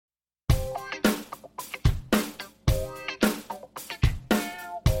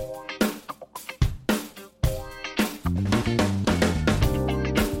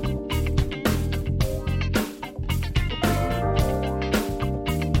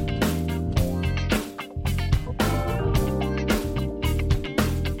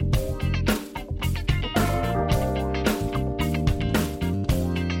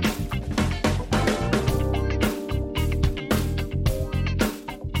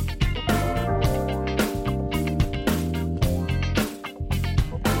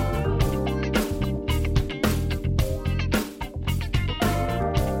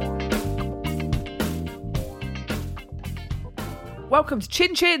Welcome to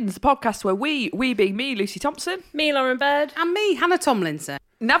Chin Chins, the podcast where we being me, Lucy Thompson, Me, Lauren Bird. And me, Hannah Tomlinson.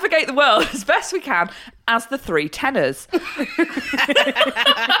 navigate the world as best we can as the three tenors.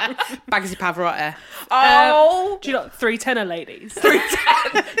 Bagsy Pavarotti. Oh! Do you like 3 tenor ladies?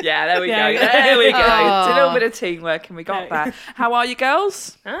 Yeah, there we go. Yeah. There we go. Oh. It's a little bit of teamwork and we got there. How are you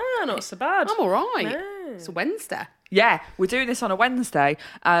girls? Not so bad. I'm all right. No. It's a Wednesday. Yeah, we're doing this on a Wednesday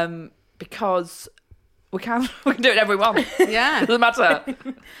because we can do it every one. Yeah. Doesn't matter.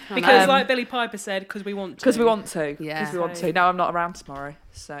 Because like Billy Piper said, because we want to. Because we want to. Yeah. Because we want to. No, I'm not around tomorrow.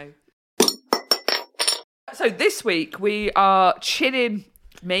 So this week we are chinning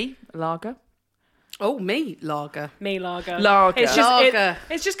me, lager. Oh, me, lager. Me, lager. Lager. It's just, Lager.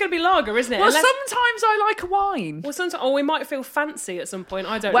 it's just going to be lager, isn't it? Well, Unless- sometimes I like a wine. Well, sometimes, we might feel fancy at some point.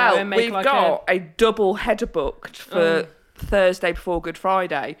 I don't know. Well, And make we've like got a double header booked for Thursday before Good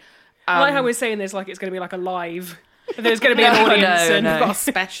Friday. I like how we're saying this like it's going to be like a live. There's going to be an No, audience. no, and no. We've got a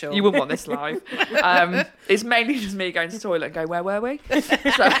special. You wouldn't want this live. It's mainly just me going to the toilet and going, where were we?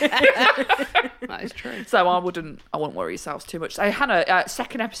 That is true. So I wouldn't worry yourselves too much. So Hannah,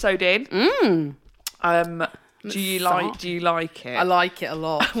 second episode in. Do you like it? I like it a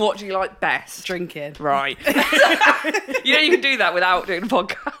lot. What do you like best? Drinking. Right. You can do that without doing a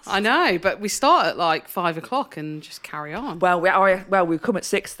podcast. I know, but we start at like 5 o'clock and just carry on. Well, we come at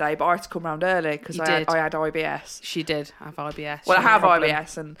 6 today, but I had to come round early because You I did. had IBS. She did have IBS. Well, I She had have a problem.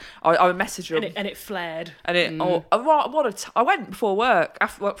 IBS, and I messaged her. and it flared. And it, I went before work.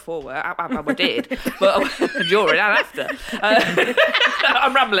 Before work, I did, but during and after.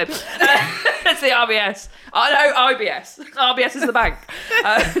 I'm rambling. It's the RBS. I know IBS. RBS is the bank.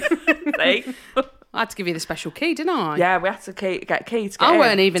 See? I had to give you the special key, didn't I? Yeah, we had to get a key to get I in.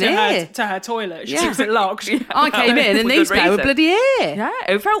 weren't even here. To her toilet. She Yeah. keeps it locked. I came in and For these good guys were reason. bloody here. Yeah,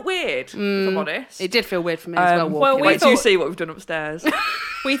 it felt weird, if I'm honest. It did feel weird for me as well. Well, Walking. we wait till you thought- see what we've done upstairs.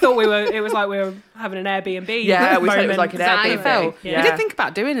 We thought it was like we were having an Airbnb. Yeah, we said it was moment. like an Is that how you Airbnb. felt? Yeah. We did think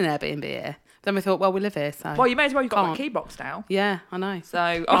about doing an Airbnb here. Then we thought, well, we live here, so. Well, you may as well. You've got Can't. that key box now. Yeah, I know. So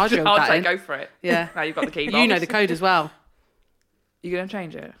I'd drilled that say in. go for it. Yeah. Now you've got the key box. You know the code as well. You're going to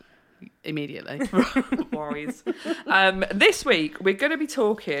change it? Immediately. Worries. This week, we're going to be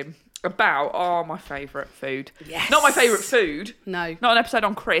talking about, my favourite food. Yes. Not my favourite food. No. Not an episode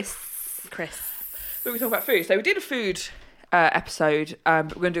on Chris. Chris. But we talk about food. So we did a food episode.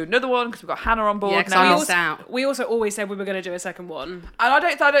 But we're going to do another one because we've got Hannah on board Yeah, 'cause now. I missed out. We also always said we were going to do a second one. And I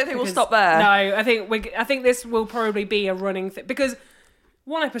don't think we'll Because- stop there. No, I think this will probably be a running thing because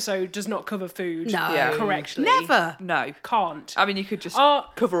one episode does not cover food No. Yeah. correctly. Never. No. Can't. I mean, you could just Uh,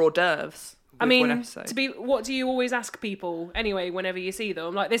 cover hors d'oeuvres. I with one mean, episode. what do you always ask people anyway whenever you see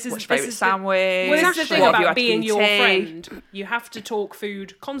them? Like this is What's your this favourite is sandwich? Well, this is the thing What have you about had to being eat your tea? friend. You have to talk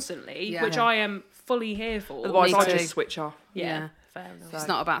food constantly, Yeah. which Yeah. I am fully here for. Otherwise, Me I too. just switch off. yeah, Yeah. fair enough. It's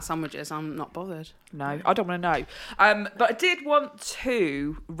not about sandwiches. I'm not bothered. No, I don't want to know. But I did want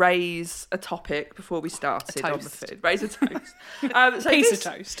to raise a topic before we started on the toast. food. Raise a toast. So Piece this-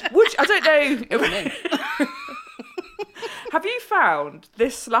 of toast. Which I don't know. Have you found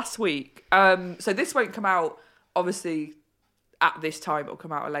this last week? So this won't come out obviously at this time. It'll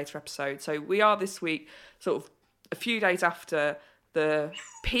come out a later episode. So we are this week sort of a few days after the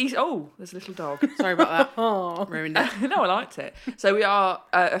peace. Oh, there's a little dog. Sorry about that. Oh, Ruined it. No, I liked it. So we are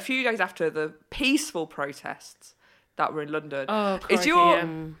a few days after the peaceful protests that were in London. Oh, Is crikey, your yeah.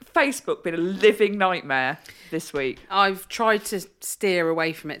 Facebook been a living nightmare this week? I've tried to steer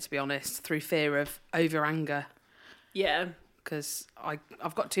away from it, to be honest, through fear of over anger. yeah. Because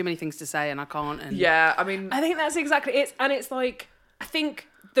I've got too many things to say and I can't. And Yeah, I mean, I think that's exactly it. And it's like, I think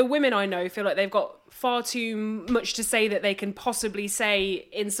the women I know feel like they've got far too much to say that they can possibly say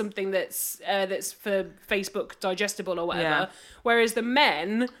in something that's for Facebook digestible or whatever. Yeah. Whereas the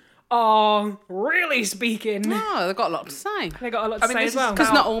men are really speaking. No, they've got a lot to say. They got a lot to I mean, say this as well. is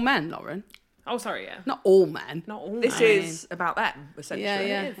Because not all men, Lauren. Oh, sorry, yeah. Not all men. Not all. this men. is about them essentially.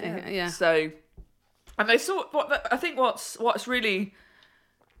 Yeah. So, and they sort. I think what's really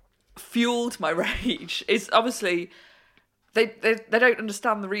fueled my rage is obviously they don't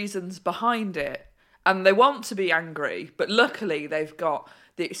understand the reasons behind it, and they want to be angry, but luckily they've got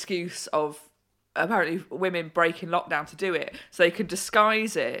the excuse of apparently women breaking lockdown to do it, so they can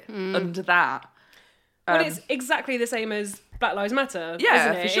disguise it under that. Well, it's exactly the same as Black Lives Matter. Yeah,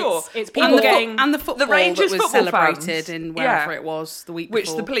 isn't it? for sure. It's And people the, getting. and the football Rangers that was football celebrated fans. in wherever Yeah. it was the week which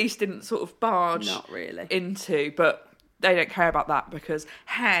before. the police didn't sort of barge Not really. into, but they don't care about that because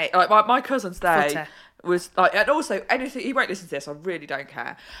hey, like my cousin today Footy. was like, and also anything he won't listen to this. I really don't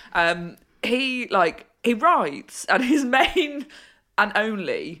care. He writes, and his main and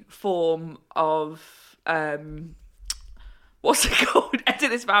only form of What's it called? Edit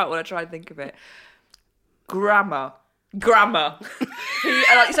this out when I try and think of it. Grammar.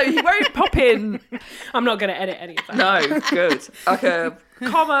 So he won't pop in. I'm not going to edit any of that. No, good. Like a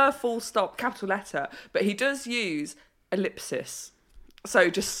comma, full stop, capital letter. But he does use ellipsis. So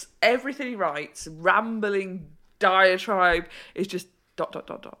just everything he writes, rambling diatribe, is just ... and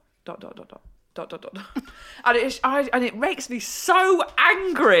it makes me so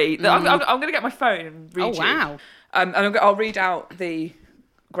angry that I'm going to get my phone and read you. Oh, wow. And I'll read out the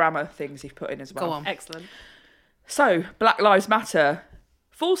grammar things he's put in as well. Go on. Excellent. So, Black Lives Matter,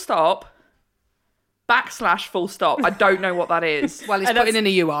 full stop, / full stop. I don't know what that is. Well, he's putting in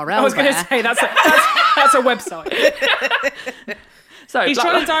a URL. I was going to say that's a website. So He's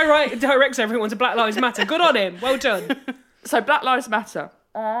trying to direct everyone to Black Lives Matter. Good on him. Well done. So Black Lives Matter.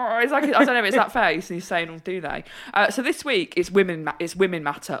 Oh, it's like, I don't know, it's that face, and he's saying, oh, do they? So this week, it's women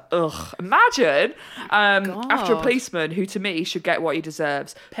matter. Ugh. Imagine after a policeman who, to me, should get what he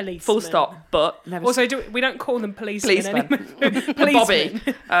deserves. Policeman. Full stop. But never. Also, we don't call them policemen anymore. Bobby.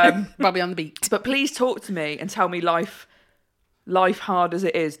 Bobby on the beat. But please talk to me and tell me life hard as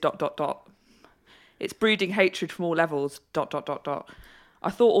it is. ... It's breeding hatred from all levels. ... I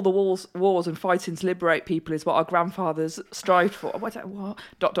thought all the wars and fighting to liberate people is what our grandfathers strived for. What? ... How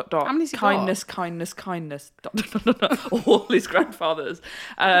many has he kindness. ... all his grandfathers.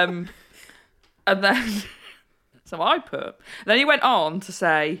 And then, so I put. And then he went on to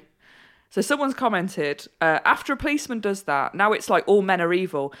say, so someone's commented, after a policeman does that, now it's like all men are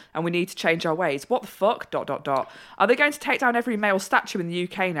evil and we need to change our ways. What the fuck? ... Are they going to take down every male statue in the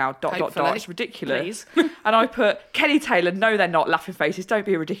UK now? ... It's ridiculous. And I put, Kenny Taylor, no they're not, laughing faces, don't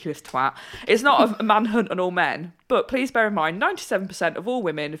be a ridiculous twat. It's not a manhunt on all men, but please bear in mind, 97% of all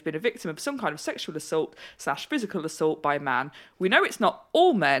women have been a victim of some kind of sexual assault / physical assault by a man. We know it's not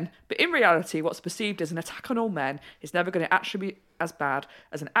all men, but in reality, what's perceived as an attack on all men is never going to actually be as bad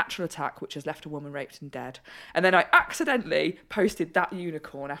as an actual attack which has left a woman raped and dead. And then I accidentally posted that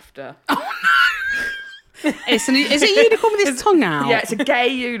unicorn after. Is it a unicorn with his tongue out? Yeah, it's a gay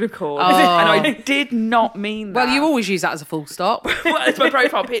unicorn. And I did not mean that. Well, you always use that as a full stop. Well, it's my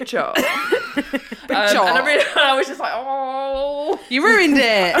profile picture. And I was just like, oh. You ruined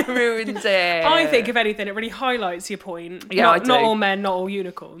it. I ruined it. I think, if anything, it really highlights your point. Yeah, I do. Not all men, not all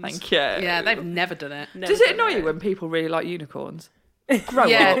unicorns. Thank you. Yeah, they've never done it. Never Does it done annoy you when people really like unicorns? Grow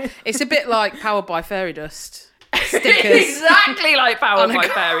Yeah, up. it's a bit like Powered by Fairy Dust. Stickers. Exactly like Powered by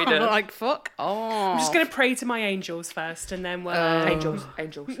Fairy I'm Dust. like, fuck off. I'm just going to pray to my angels first, and then we'll... Angels.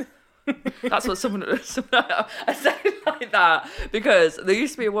 That's what someone I say like that because there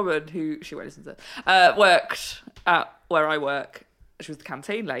used to be a woman who she won't listen to worked at where I work. She was the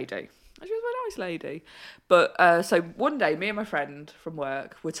canteen lady. She was a very nice lady. But so one day, me and my friend from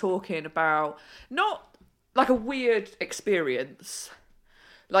work were talking about not like a weird experience.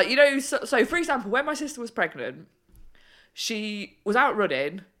 Like, you know, so for example, when my sister was pregnant, she was out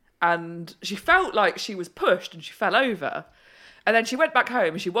running and she felt like she was pushed and she fell over. And then she went back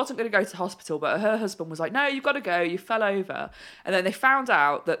home and she wasn't going to go to the hospital, but her husband was like, no, you've got to go, you fell over. And then they found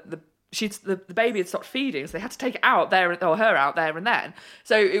out that the baby had stopped feeding, so they had to take it out there, or her out there and then.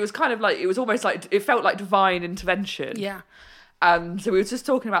 So it was kind of like, it was almost like, it felt like divine intervention. Yeah. So we were just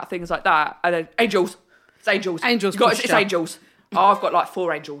talking about things like that. And then, angels. It's angels. Angels. It's angels. Oh, I've got like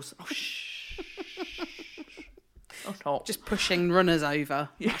 4 angels. Oh, shh. Oh, no. Just pushing runners over.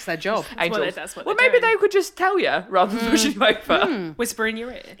 That's their job. Angels. That's what well, they're maybe doing. they could just tell you rather than pushing you over. Whisper in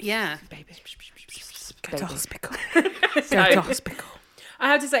your ear. Yeah. Baby. Go to hospital. Go to hospital. I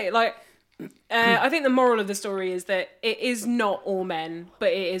have to say, like, I think the moral of the story is that it is not all men, but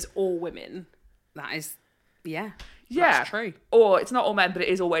it is all women. That is, yeah. Yeah. That's true. Or it's not all men, but it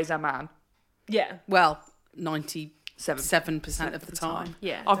is always a man. Yeah. Well, 97% of the time.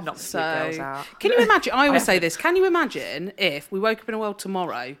 Yeah. I've knocked the girls So, out. can you imagine? I always say this. Can you imagine if we woke up in a world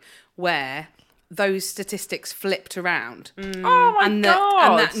tomorrow where those statistics flipped around? Oh my And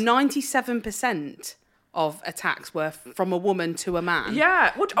God. that 97% of attacks were from a woman to a man.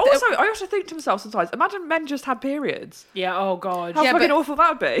 Yeah. Well, also, I also think to myself sometimes, imagine men just had periods. Yeah, oh God. How Yeah, fucking but- awful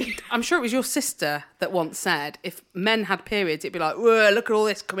that would be. I'm sure it was your sister that once said, if men had periods, it'd be like, whoa, look at all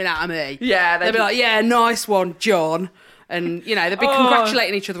this coming out of me. Yeah, They'd be like, yeah, nice one, John. And, you know, they'd be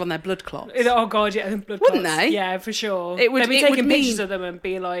congratulating each other on their blood clots. Oh God, yeah, blood Wouldn't clots. they? Yeah, for sure. It would- They'd be it would taking mean- pictures of them and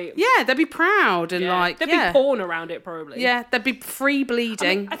be like, Yeah, they'd be proud and yeah. like, there'd yeah. be porn around it probably. Yeah, there'd be free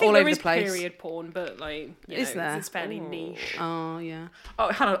bleeding I think all there over is the place. period porn, but like, you Is know, there? it's fairly niche. Oh, yeah.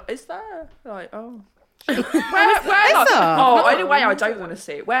 Oh, Hannah, is there? Like, oh. Where Is not? there? Oh, in a way I don't want to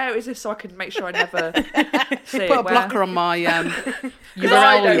see it. Where is this so I can make sure I never see it? Put a Where? blocker on my I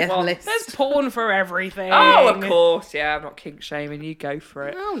URL don't want- list. There's porn for everything. Oh, of course, yeah. I'm not kink shaming. You go for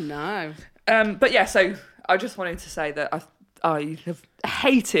it. Oh no. But yeah, so I just wanted to say that I have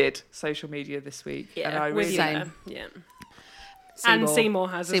hated social media this week, and I with really. you Same. there. Yeah. And Seymour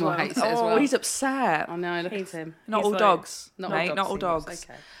has Seymour as well. hates it as Oh, well. he's upset. I know, look at him. Not He's all like- dogs, Not mate. all Not all Seymour's, dogs.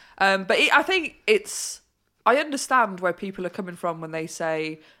 Okay. But I think it's. I understand where people are coming from when they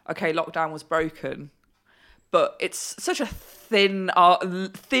say, "Okay, lockdown was broken," but it's such a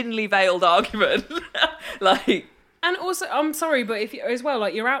thinly veiled argument. Like, And also, I'm sorry, but if you as well,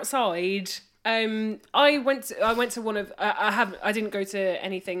 like you're outside. I went to one of. I didn't go to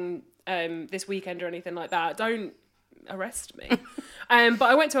anything this weekend or anything like that. Don't arrest me. But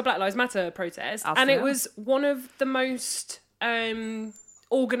I went to a Black Lives Matter protest, I'll and see it that. was one of the most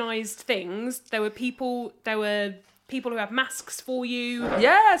organised things. There were people who had masks for you.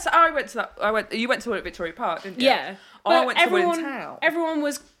 yes, I went to that. You went to one at Victoria Park, didn't you? Yeah. I But went to one in town. Everyone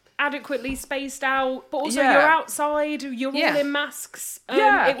was adequately spaced out, but also Yeah. you're outside, you're Yeah. all in masks.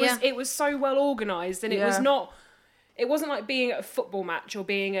 Yeah. It was so well organised, and it was Yeah. not. It wasn't like being at a football match or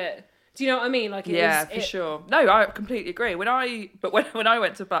being at. Do you know what I mean? Like it Yeah, was, for sure. No, I completely agree. When I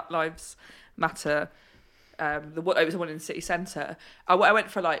went to Black Lives Matter, it was the one in the city centre. I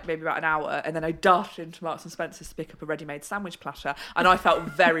went for like maybe about an hour, and then I darted into Marks and Spencer's to pick up a ready-made sandwich platter, and I felt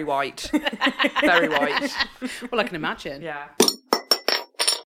very white, very white. Well, I can imagine. Yeah.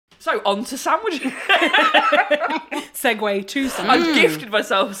 So on to sandwiches. segue to something. I've gifted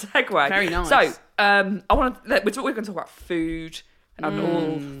myself a segue. Very nice. So I want to. We're going to talk about food and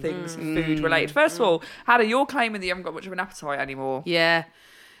all things food related. First of all, Hannah, you're claiming that you haven't got much of an appetite anymore. Yeah.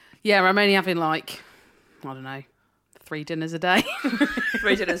 Yeah, I'm only having like, I don't know, 3 dinners a day.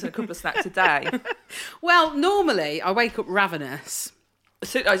 3 dinners and a couple of snacks a day. Well, normally I wake up ravenous.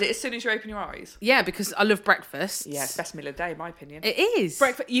 Is it as soon as you open your eyes? Yeah, because I love breakfast. Yeah, it's best meal of the day, in my opinion. It is.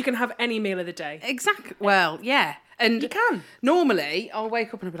 Breakfast. You can have any meal of the day. Exactly. Well, yeah. And You can. Normally, I'll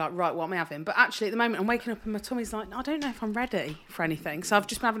wake up and I'll be like, right, what am I having? But actually, at the moment, I'm waking up and my tummy's like, I don't know if I'm ready for anything. So I've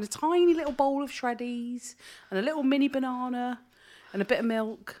just been having a tiny little bowl of shreddies and a little mini banana and a bit of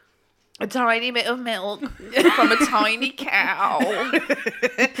milk. A tiny bit of milk from a tiny cow.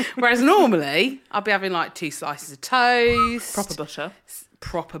 Whereas normally, I'll be having like 2 slices of toast. Proper butter.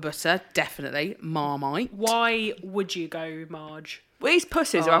 Proper butter, definitely. Marmite. Why would you go, Marge? These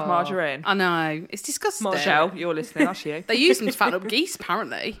pussies who have margarine. I know. It's disgusting. Michelle, you're listening, that's you. They use them to fatten up geese,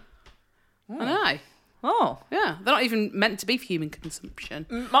 apparently. I know. Oh. Yeah. They're not even meant to be for human consumption.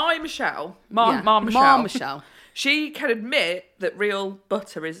 My Michelle, Yeah. Ma Michelle. Ma Michelle. She can admit that real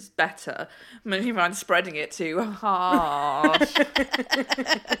butter is better. Many man spreading it too hard.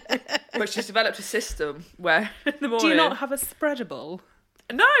 But she's developed a system where in the morning... Do you not have a spreadable?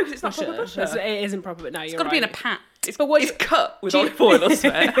 No, because it's not proper butter. It isn't proper, but no, you're It's got to be in a right. pat. But what It's cut with olive oil or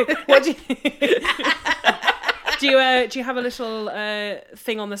something. What do you have a little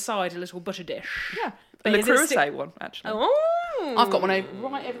thing on the side, a little butter dish? Yeah. But The is it crusade one, actually. Oh, I've got one right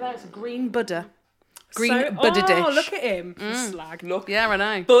over there. It's a green Buddha. Green so, Buddha dish. Oh, look at him, slag. Look. Yeah, I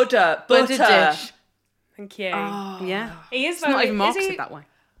know. Butter. Buddha dish. Thank you. Yeah. He is It's not very. even marketed that way.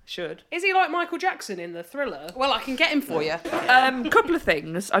 Should. Is he like Michael Jackson in the Thriller? Well, I can get him for you. Couple of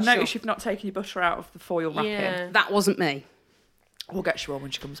things. I noticed you've not taken your butter out of the foil wrapping. Yeah. That wasn't me. We'll get you on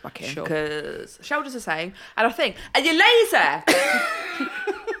when she comes back in. Sure. Because Sheldon's the same. And I think, are you lazy?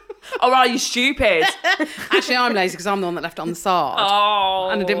 Or are you stupid? Actually, I'm lazy because I'm the one that left it on the side. Oh.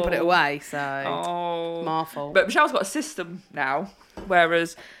 And I didn't put it away, so Oh. my fault. But Michelle's got a system now,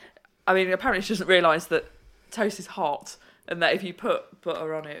 whereas, I mean, apparently she doesn't realise that toast is hot and that if you put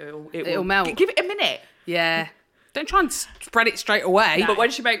butter on it, It'll melt. Give it a minute. Yeah. Don't try and spread it straight away. But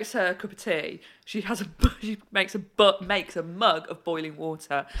when she makes her cup of tea, she makes a mug of boiling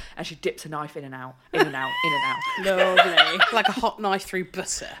water and she dips a knife in and out, in and out, in and out. Lovely. Like a hot knife through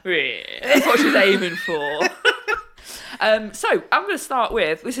butter. That's what she's aiming for. So I'm going to start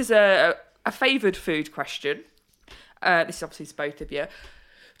with, this is a favoured food question. This is obviously to both of you.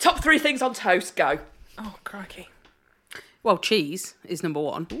 Top 3 things on toast, go. Oh, crikey. Well, cheese is number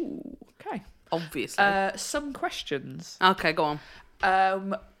 1, Ooh, okay. obviously. Some questions. Okay, go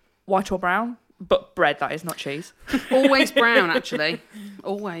on. White or brown? But bread, that is, not cheese. Always brown, actually.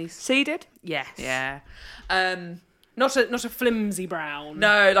 Always. Seeded? Yes. Yeah. Not a flimsy brown.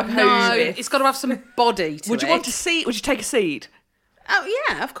 No, like a No, hose bit. it's got to have some body to it. Would you want to seed? Would you take a seed? Oh,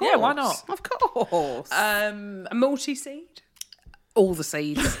 yeah, of course. Yeah, why not? Of course. A multi-seed? all the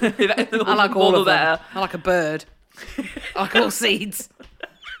seeds. I I like all of them. I like a bird. I like all seeds.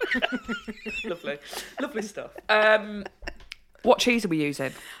 Lovely stuff. What cheese are we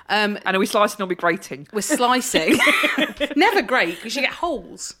using? Um, And are we slicing or are we grating? we're slicing. Never great because you get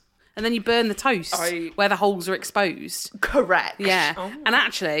holes, and then you burn the toast where the holes are exposed. Correct. Yeah. Oh. And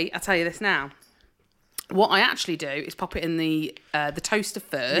actually, I'll tell you this now. What I actually do is pop it in the toaster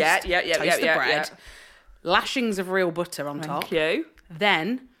first. Yeah. Toast the bread. Yeah. Lashings of real butter on top. Thank you.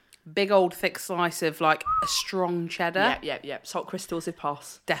 Then big old thick slice of like a strong cheddar. Yeah. Salt crystals if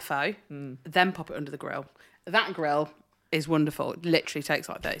pos. Defo. Then pop it under the grill. That grill is wonderful. It literally takes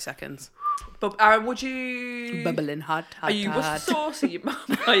like 30 seconds. But would you... Bubbling hot. Are you mustard sauce? Are you...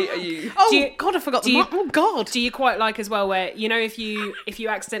 Are you... Oh, Do you- God, I forgot do you- Oh, God. Do you quite like as well where, you know, if you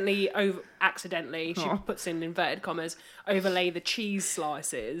accidentally she puts in inverted commas, overlay the cheese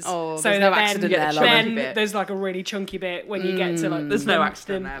slices. Oh, so there's no that accident there, then, Lauren. then Bit. there's like a really chunky bit when you get to like... There's no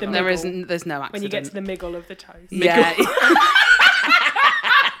accident there, Lauren. There miggle. isn't. There's no accident. When you get to the miggle of the toast. Yeah.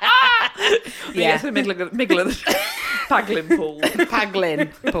 You get to the middle of the Paglin pool.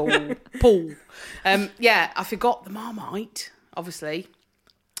 Paglin. Paul. Yeah, I forgot the Marmite, obviously.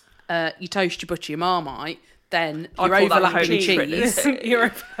 You toast your butter, your Marmite, then I your call that overlapping cheese. cheese. You're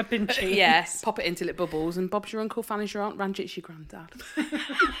overlapping cheese. Yes, pop it in till it bubbles, and Bob's your uncle, Fanny's your aunt, Ranjit's your granddad.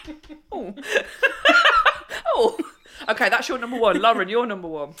 Oh. Okay, that's your number one. Lauren, your number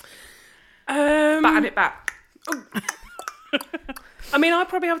one. Um, Batten it back. I mean, I'd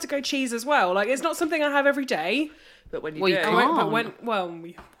probably have to go cheese as well. Like, it's not something I have every day. But when you Well, you do... can't. But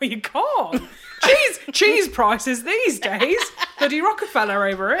when you can't. cheese prices these days. Bloody Rockefeller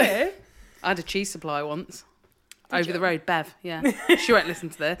over here. I had a cheese supplier once. Over the road, Bev, yeah. She won't listen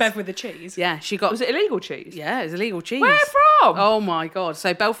to this. Bev with the cheese. Yeah, she got... Was it illegal cheese? Yeah, it's illegal cheese. Where from? Oh, my God.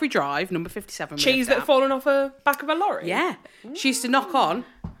 So, Belfry Drive, number 57. we Cheese lived that had at. fallen off the back of a lorry. Yeah. She used to knock on.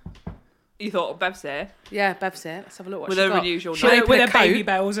 You thought, Bev's there. Yeah, Bev's here. Let's have a look what With she her got. unusual She'd name. open With a her baby coat.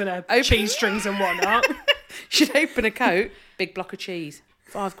 bells and her cheese strings and whatnot. She'd open a coat, big block of cheese.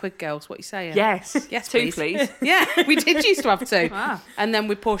 £5, girls. What you saying? Yes. Yes, Two, please. please. Yeah, we did used to have two. Wow. And then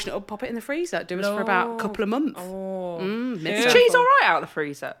we'd portion it up, pop it in the freezer. Do us for about a couple of months. Miss Is her. cheese all right out of the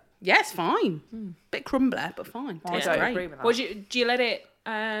freezer? Yeah, it's fine. Bit crumbly, but fine. I Tastes don't great. agree with that. Well, do you let it...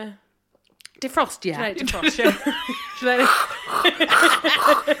 Defrost, yeah. let it defrost? Yeah. Do you let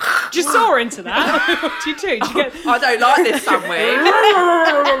it... Just saw into that. What do you do? Do you get... I don't like this sandwich.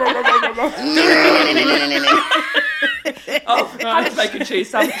 Oh, Hannah's making cheese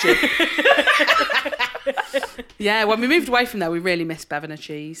sandwiches. Yeah, when we moved away from there, we really missed Bev and her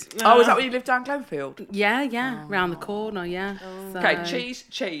cheese. Oh, is that where you live down Glenfield? Yeah, round the corner, yeah. So- Okay,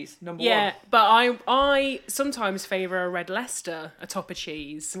 cheese, number one. Yeah, but I sometimes favour a red Leicester atop a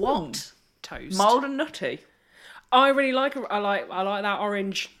cheese. What? Toast. Mild and nutty. I really like that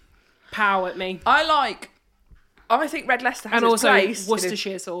orange pow at me. I think Red Leicester has And its also place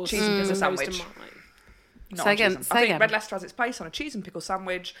Worcestershire sauce. cheese and pickle as opposed to sandwich. mine. Not Say on again, cheese and- say I think again. Red Leicester has its place on a cheese and pickle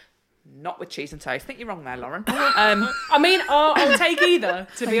sandwich, not with cheese and toast. I think you're wrong there, Lauren. I mean, I'll take either,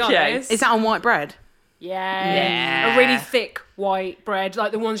 to be Thank you. honest. Is that on white bread? Yeah. A really thick white bread,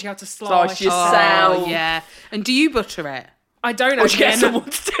 like the ones you have to Slice slice. yourself. Oh, yeah. And do you butter it? I don't know. Would you get someone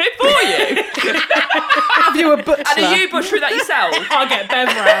to do it for you? Have you a butler? And are you buttering that yourself? I'll get Bev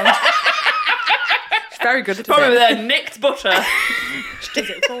round. Very good at Probably it. with their nicked butter. Does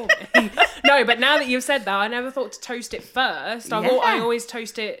it for me. No, but now that you've said that, I never thought to toast it first. I always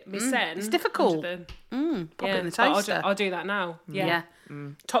toast it myself. It's difficult. Pop Pop it in the but toaster. I'll do that now. Yeah. Yeah.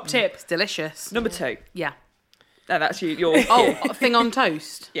 Top tip. It's delicious. Number 2. Yeah. No, that's your Oh, a thing on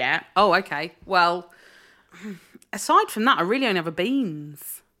toast? yeah. Oh, okay. Well, aside from that, I really only have a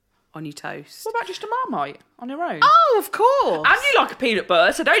beans on your toast. What about just a Marmite on your own? Oh, of course. And you like a peanut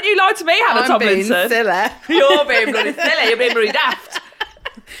butter, so don't you lie to me, Hannah I'm being Tomlinson. silly. You're being bloody silly. You're being bloody daft.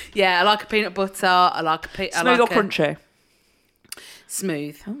 Yeah, I like a peanut butter. I like a Smooth or crunchy?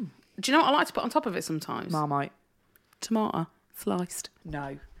 Smooth. Do you know what I like to put on top of it sometimes? Marmite. Tomato sliced.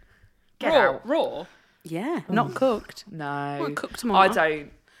 No. Get out. Raw. Yeah, not cooked. No. Well, cooked I tomato.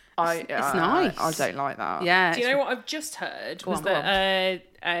 don't. It's nice. I don't like that. Yeah. Do you know what I've just heard? Was on,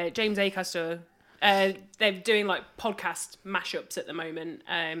 that James Acaster, they're doing like podcast mashups at the moment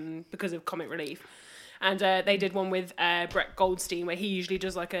because of Comic Relief. And they did one with Brett Goldstein where he usually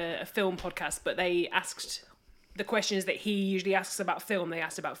does like a film podcast, but they asked the questions that he usually asks about film, they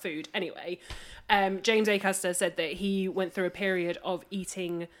asked about food. Anyway, James Acaster said that he went through a period of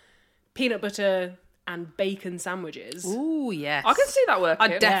eating peanut butter and bacon sandwiches. Ooh, yes. I can see that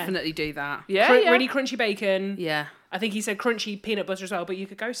working. I'd definitely do that. Yeah, yeah. Really crunchy bacon. Yeah. I think he said crunchy peanut butter as well, but you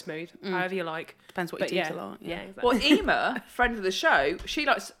could go smooth, however you like. Depends what But your teeth yeah, are like. yeah, exactly. Well, Ema, friend of the show, she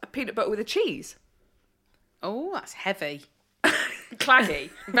likes a peanut butter with a cheese. Oh, that's heavy. Claggy.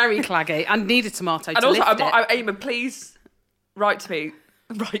 Very claggy. And need a tomato And to also, lift it. Eamon, please write to me.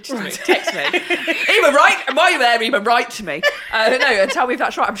 Write to me. Text me. Eamon, write. And while you're there, Eamon, write to me. No, and tell me if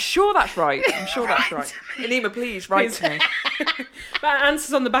that's right. I'm sure that's right. And Eamon, please write to me. That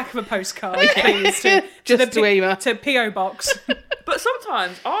answer's on the back of a postcard, please. To Just to Ema. To P.O. Box. But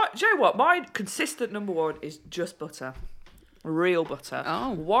sometimes, do you know what? My consistent number one is just butter. Real butter. Oh.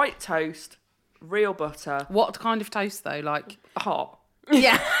 White toast, real butter, What kind of toast, though? Like... hot.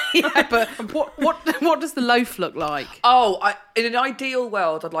 Yeah, but what does the loaf look like? Oh, in an ideal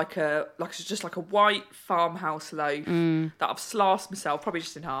world, I'd like just like a white farmhouse loaf that I've sliced myself, probably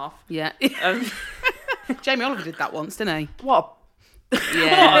just in half. Yeah. Um, Jamie Oliver did that once, didn't he? what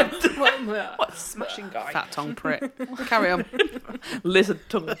Yeah. a smashing guy. Fat tongue prick. Carry on. Lizard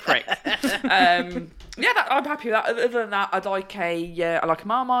tongue prick. I'm happy with that. Other than that, I like a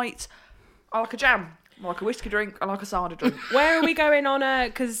Marmite. I like a jam. I like a whiskey drink. I like a cider drink. Where are we going on?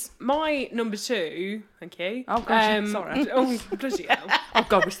 Because my number 2, thank you. Oh, gosh, sorry. Oh, bloody hell. Oh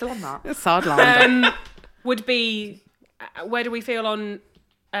God, we're still on that. It's sidelined. Would be, where do we feel on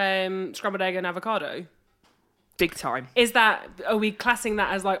scrambled egg and avocado? Big time. Are we classing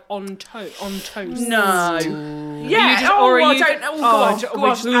that as like on toast? No. Yeah. I don't know. Go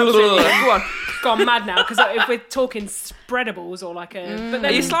on. Go on. Gone mad now because if we're talking spreadables or like a, but Are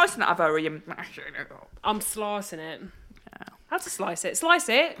then you slicing that avo or are you? I'm slicing it. How to slice it? Slice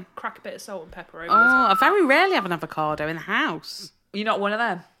it. Crack a bit of salt and pepper over the Oh, top. I very rarely have an avocado in the house. You're not one of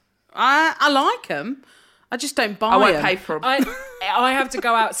them. I like them. I just don't buy I won't them. pay for them. I have to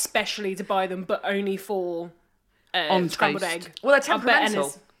go out specially to buy them, but only for On scrambled toast. egg. Well, they're I bet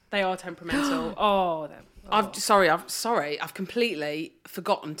temperamental. They are temperamental. Oh, I've completely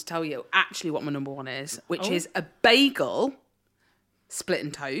forgotten to tell you actually what my number one is, which is a bagel, split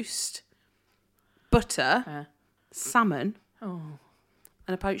and toast, butter, salmon, and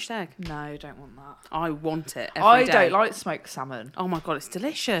a poached egg. No, I don't want that. I want it every I day. don't like smoked salmon. Oh my god, it's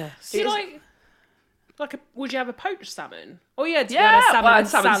delicious. do you would you have a poached salmon? Oh yeah, you Yeah, had a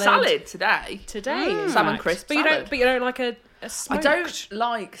salmon salad today. today. Salmon Right. crisp But you salad. don't like a I smoked. don't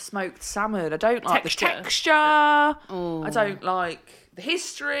like smoked salmon. I don't like Texture. the texture. I don't like the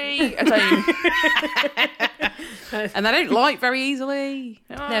history. I don't. And they don't like very easily.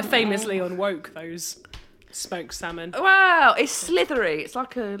 They're famously unwoke, those smoked salmon. Wow, it's slithery. It's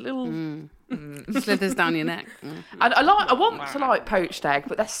like a little. Slithers down your neck. And I want to like poached egg,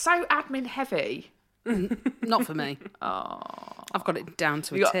 but they're so admin heavy. Not for me. I've got it down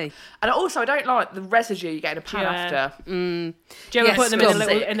to a T. And also, I don't like the residue you get in a pan Yeah. after. Do you ever Yes, put them in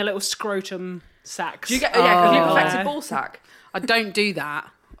scum. a little scrotum sacks? Do you get? Yeah, have you Oh. perfected ball sack? I don't do that.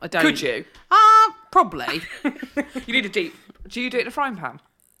 I don't. Could you? Probably. You need a deep. Do you do it in a frying pan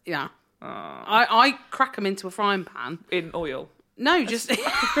Yeah. I crack them into a frying pan. in oil? No, just that's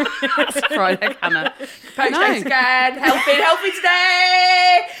a fried egg, Hannah. Poached No. eggs again. Healthy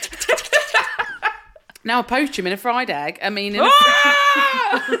today. Now I poach them in a fried egg. I mean, in a...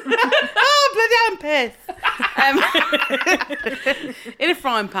 Ah! oh bloody pith! In a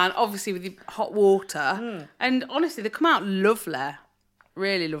frying pan, obviously with the hot water, and honestly, they come out lovely,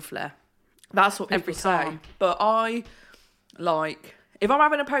 really lovely. That's what people Every say. time. But I like if I'm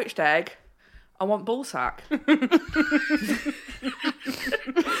having a poached egg, I want ball sack. the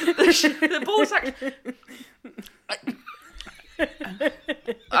ball sack.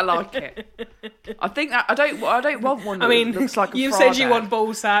 I like it. I think that I don't want one. That looks like a you fried said you egg. want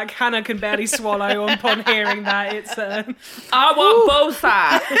ball sack. Hannah can barely swallow upon hearing that. It's I want ball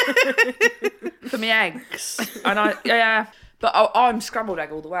sack for my eggs, and but I'm scrambled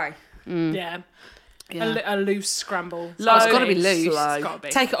egg all the way. yeah. A loose scramble. Oh, it's got to be It's loose. slow. It's gotta be.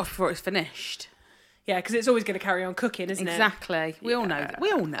 Take it off before it's finished. Yeah, because it's always going to carry on cooking, isn't it? Exactly. We all know.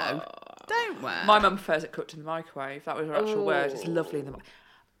 We all know. Don't we? My mum prefers it cooked in the microwave. That was her actual word. It's lovely in the microwave.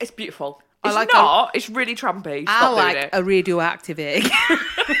 It's beautiful. It's like not. It's really trumpy. I Stop like doing it. a radioactive egg.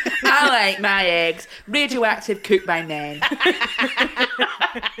 I like my eggs radioactive, cooked by men.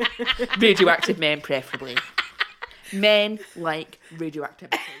 Radioactive men, preferably. Men like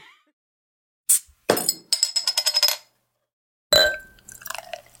radioactivity.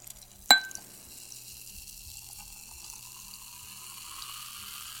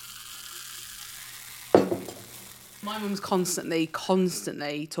 My mum's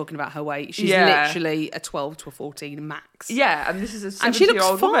constantly talking about her weight. She's Yeah. literally a 12 to a 14 max. Yeah, and this is a And she looks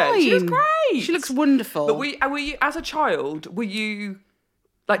 70-year-old fine. woman. She looks great. She looks wonderful. But were you, as a child, were you,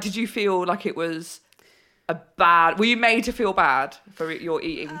 like, did you feel like it was were you made to feel bad for your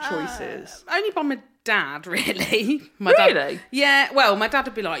eating choices? Only by my dad, really. My Really? Dad, yeah, well, my dad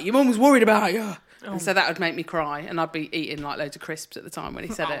would be like, your mum was worried about you. And so that would make me cry, and I'd be eating like loads of crisps at the time when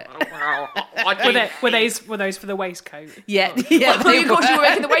he said it. Were those for the waistcoat? Yeah, Well, yeah. of course you were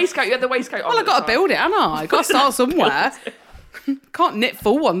making the waistcoat. You had the waistcoat on. Well, I've got to build it, haven't I? I've got to start somewhere. Can't knit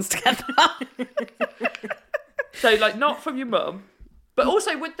full ones together. So, like, not from your mum, but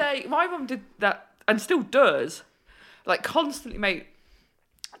also would they? My mum did that and still does, like, constantly make.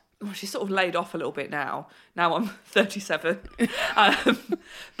 Well, she's sort of laid off a little bit now. Now I'm 37,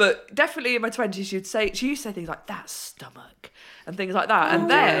 but definitely in my 20s, she used to say things like "that stomach" and things like that, and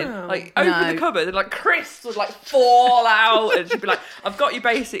then like open the cupboard and like crisps would like fall out, and she'd be like, "I've got you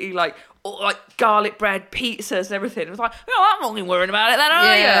basically like." All, like garlic bread, pizzas and everything. It was like, oh, I'm only worrying about it then,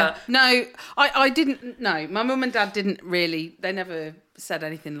 are you? No, I didn't. No, my mum and dad didn't really. They never said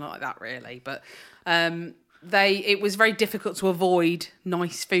anything like that, really. But it was very difficult to avoid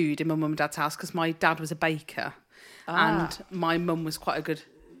nice food in my mum and dad's house because my dad was a baker and my mum was quite a good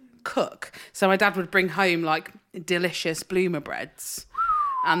cook. So my dad would bring home like delicious bloomer breads.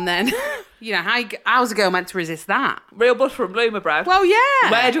 And then, you know, how's a girl meant to resist that? Real butter and bloomer bread. Well, yeah.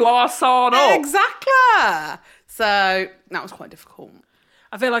 Where do I sign up? Exactly. So that was quite difficult.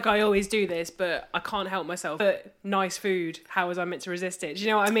 I feel like I always do this, but I can't help myself. But nice food, how was I meant to resist it? Do you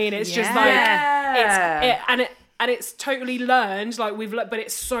know what I mean? It's just like, it's totally learned, like but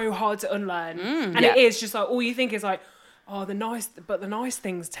it's so hard to unlearn. It is just like, all you think is like, oh, the nice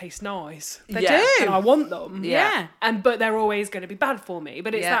things taste nice. They do. And I want them. Yeah. But they're always going to be bad for me.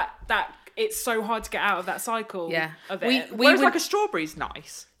 But it's that it's so hard to get out of that cycle of it. Whereas like a strawberry's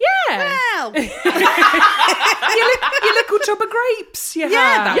nice. Yeah. Well, Your little tub of grapes. Yeah,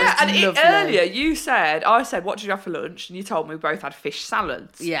 that Yeah, was and lovely. earlier I said, what did you have for lunch? And you told me we both had fish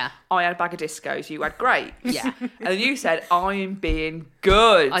salads. Yeah. I had a bag of discos, you had grapes. Yeah. And then you said, I'm being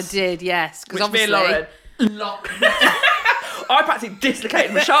good. I did, yes. Because Which me obviously... and Lauren locked. I practically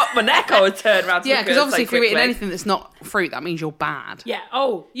dislocated my neck. I would turn around to Yeah, look because at it obviously so if you're eating quickly. anything that's not fruit, that means you're bad. Yeah.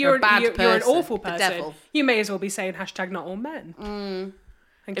 Oh, you're a bad you're an person, awful a person. devil. You may as well be saying #not all men. Thank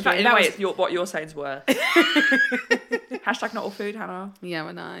In you. fact, in That a way, was- it's what you're saying's worse. #not all food, Hannah. Yeah,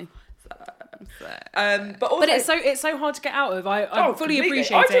 I know. But also, but it's so hard to get out of. I fully completely.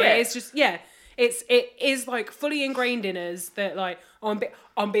 appreciate I do it. it. It's just it is like fully ingrained in us that like I'm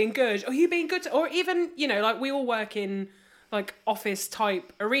being good. Are you being good? Or even, you know, like we all work in like office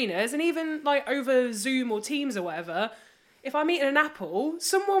type arenas, and even like over Zoom or Teams or whatever. If I'm eating an apple,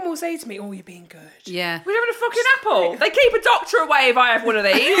 someone will say to me, "Oh, you're being good." Yeah. we're having a fucking apple. They keep a doctor away if I have one of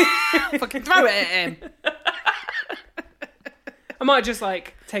these. Fucking throw it at him. I might just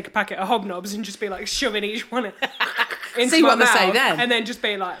like take a packet of Hobnobs and just be like shoving each one into See my what they say mouth, then. and then just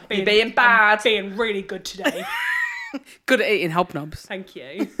be like, You're being bad. I'm being really good today. Good at eating hobnobs. Thank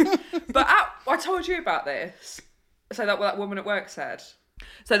you. But I told you about this. So that woman at work said.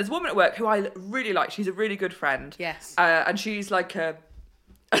 So there's a woman at work who I really like. She's a really good friend. Yes. And she's like a...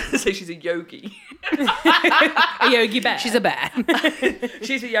 so she's a yogi. A Yogi Bear. She's a bear.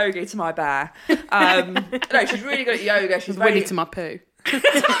 She's a yogi to my bear. No, she's really good at yoga. She's Winnie very... to my poo.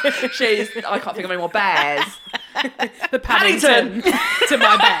 I can't think of any more bears. the Paddington to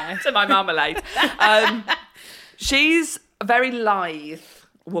my bear. To my marmalade. She's a very lithe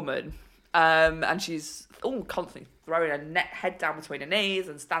woman. And she's constantly throwing her head down between her knees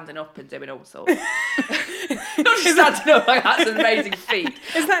and standing up and doing all sorts. Not just standing up, like that's an amazing feat.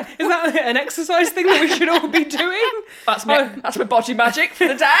 Is that an exercise thing that we should all be doing? That's my body magic for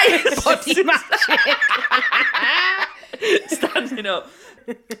the day. Body magic. Standing up.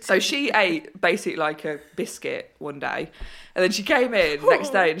 So she ate basically like a biscuit one day, and then she came in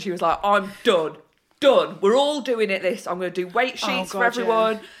next day and she was like, I'm done. We're all doing it this. I'm going to do weight sheets for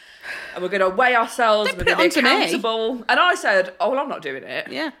everyone. Yeah. And we're going to weigh ourselves. We're going to be accountable. And I said, oh, well, I'm not doing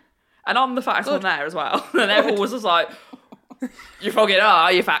it. Yeah. And I'm the fattest one there as well. And everyone was just like, you fucking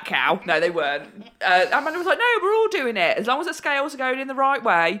are, you fat cow. No, they weren't. Amanda was like, no, we're all doing it. As long as the scales are going in the right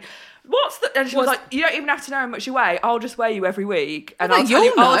way. And she was like, you don't even have to know how much you weigh. I'll just weigh you every week. And I'll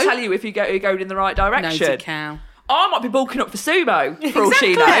tell you if you're going in the right direction. Nosy cow. I might be bulking up for sumo, for all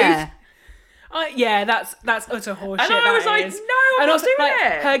she knows. Yeah, that's utter horseshit. And I was like, no, I'm not doing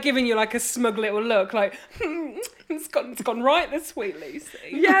it. Her giving you like a smug little look, like it's gone right this week, Lucy.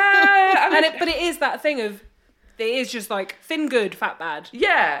 Yeah, but it is that thing of it is just like thin good, fat bad.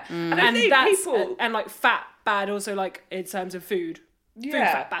 Yeah, and that's people and like fat bad also like in terms of food. Yeah. Food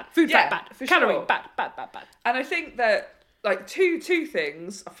fat bad. Food fat bad. Calorie sure. bad. And I think that like two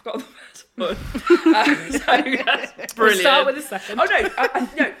things. I forgot the first one. So that's brilliant. We'll start with the second. Oh no,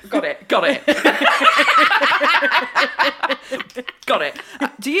 no, got it. Got it.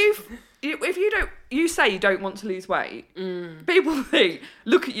 Do you? If you don't, you say you don't want to lose weight, people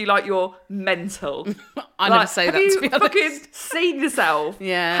look at you like you're mental. I never say that, Have you to be honest. fucking seen yourself?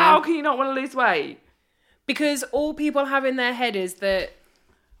 Yeah. How can you not want to lose weight? Because all people have in their head is that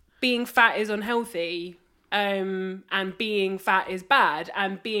being fat is unhealthy, and being fat is bad,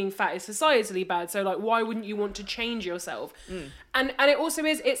 and being fat is societally bad. So like, why wouldn't you want to change yourself? And it also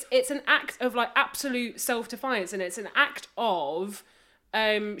is, it's an act of like absolute self-defiance, and it's an act of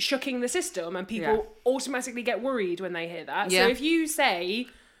shucking the system, and people automatically get worried when they hear that. Yeah. So if you say,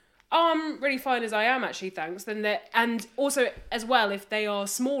 "Oh, I'm really fine as I am, actually, thanks," then and also as well, if they are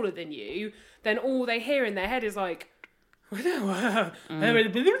smaller than you, then all they hear in their head is like, Yeah.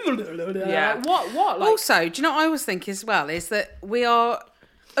 what? Like, Also, do you know what I always think as well is that we are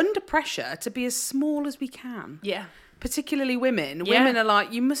under pressure to be as small as we can. yeah. Particularly women. Yeah. Women are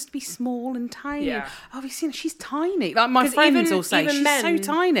like, you must be small and tiny. Yeah. Oh, have you seen her? She's tiny. Like my 'Cause friends all say, she's men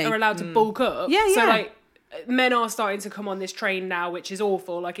so tiny. are allowed to bulk up. Yeah, So yeah. like, men are starting to come on this train now, which is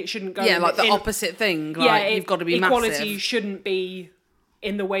awful. Like, it shouldn't go. Yeah, like the in- opposite thing. Like, you've got to be equality massive. shouldn't be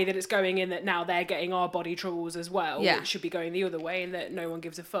in the way that it's going, in that now they're getting our body troubles as well. Yeah. It should be going the other way, in that no one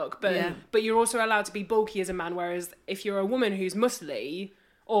gives a fuck. But Yeah. but you're also allowed to be bulky as a man, whereas if you're a woman who's muscly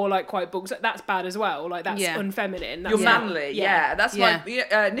or like quite bulky, that's bad as well. Like, that's Yeah. unfeminine. You're That's manly, yeah. That's Yeah.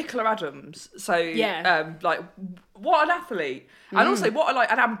 like Nicola Adams. So, Yeah. like, what an athlete. And also, what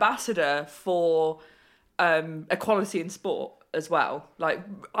an ambassador for equality in sport as well. Like,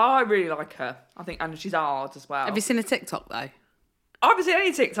 I really like her. I think, and she's hard as well. Have you seen a TikTok though? I haven't seen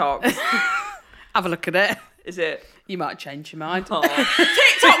any TikTok. Have a look at it. Is it? You might change your mind. Oh.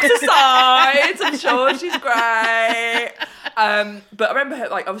 TikToks aside, I'm sure she's great. But I remember her,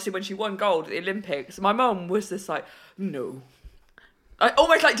 like, obviously when she won gold at the Olympics, my mum was just like, no. I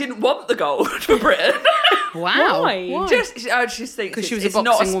almost like didn't want the gold for Britain. Wow. Why? Just she thinks 'Cause she was it's a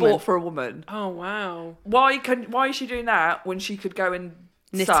not a boxing sport woman. for a woman. Oh, wow. Why is she doing that when she could go and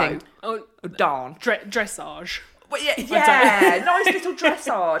Knitting. sew Oh, or darn? dressage. Well, yeah, nice little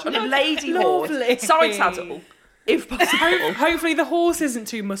dressage on a lady Lovely. horse, side saddle, if possible. Hopefully the horse isn't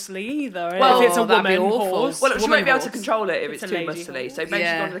too muscly either. Well, if it's a that'd be woman awful. horse. Well, she Woman won't be able to horse. control it if It's it's a too lady muscly. horse. So maybe she's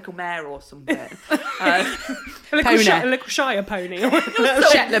Yeah. got a little mare or something. a little, Pony. a little Shire pony. Or a little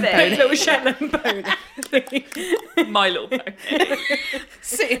Shetland pony. little Shetland pony. My little pony.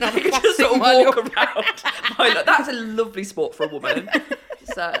 Sitting on a You just plastic sort of one. walk around. That's a lovely sport for a woman.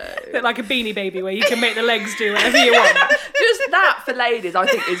 So Bit like a Beanie Baby where you can make the legs do whatever you want. just that for ladies, I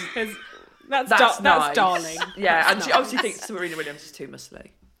think is That's that's that's nice. darling. Yeah, and That's she obviously thinks Serena Williams is too muscly.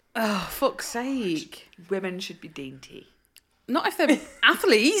 Oh, fuck's sake. Women should be dainty. Not if they're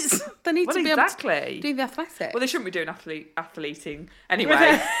athletes. They need Well, to be exactly. able to do the athletics. Well, they shouldn't be doing athleting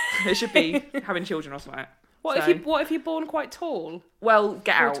anyway. They should be having children or something. What So- if you're born quite tall? Well,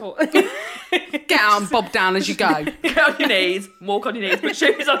 get Or out. tall? Get out and bob down as you go. Get on your knees, walk on your knees, put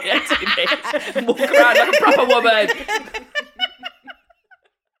shoes on your knees, and walk around like a proper woman.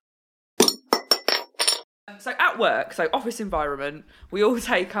 So at work, so office environment, we all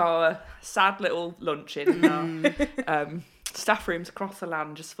take our sad little lunch in our staff rooms across the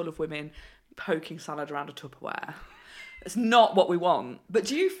land, just full of women poking salad around a Tupperware. It's not what we want. But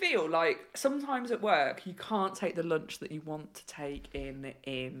do you feel like sometimes at work you can't take the lunch that you want to take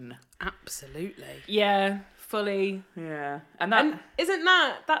in? Absolutely. Yeah, fully. Yeah. And And isn't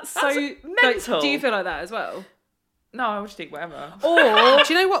that's so mental. Like, do you feel like that as well? No, I would just eat whatever. Or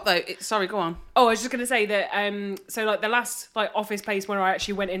Do you know what though? Sorry, go on. oh, I was just gonna say that. So like the last like office place where I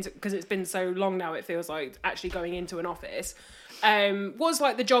actually went into, because it's been so long now, it feels like actually going into an office. Was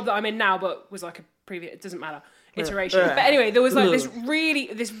like the job that I'm in now, but was like a previous. It doesn't matter. Iteration. But anyway, there was like this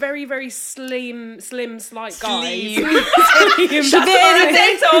very, very slim, slight guy. Slim. Slim.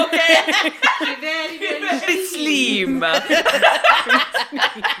 Very talking. Very slim.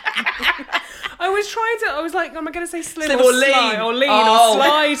 I was trying to. I was like, am I going to say slim, Slim or or lean? slight or lean Oh. or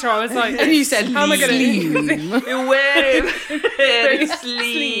slight? Or I was like, And you said how am I going to? You're very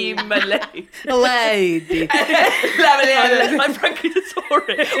slim, lady. Lady. Lovely, like Frankie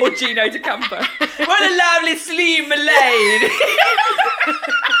Dettori or Gino D'Acampo. What a lovely slim lady.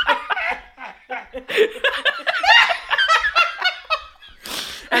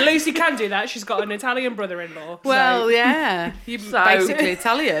 And Lucy can do that. She's got an Italian brother-in-law. Well, yeah. You're So- basically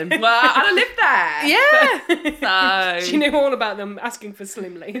Italian. Well, and I live there. Yeah. So she knew all about them asking for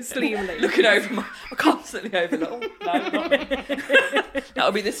slimly. looking over my, constantly over. Like, oh, no, not.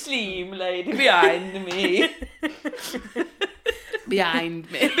 That'll be the slim lady behind me. Behind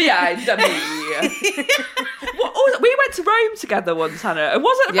me. Behind me. We went to Rome together once, Hannah, and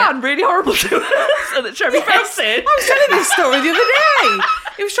wasn't a Yeah. man really horrible to us at the Cherry Fountain? I was telling this story the other day.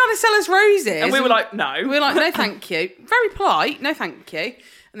 He was trying to sell us roses. And we were like, no. We were like, no, thank you. Very polite, no, thank you.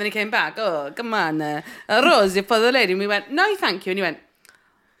 And then he came back, oh, come on, a rose for the lady. And we went, no, thank you. And he went,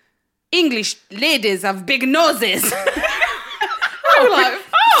 English ladies have big noses. We were like,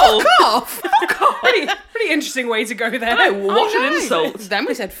 fuck off. Pretty interesting way to go there. Oh, what I an know. insult. Then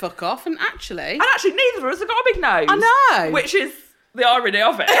we said, fuck off. And actually, And actually, neither of us have got a big nose. I know. Which is the irony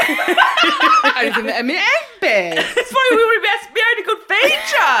of it. only thing that I mean, ain't big. It's probably my only good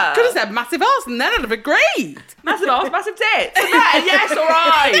feature. Could have said massive arse and then I'd have agreed. Massive arse, massive tits. And then, yes, all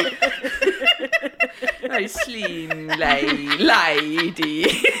right. Very slim lady.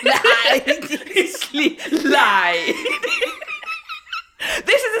 Slim lady.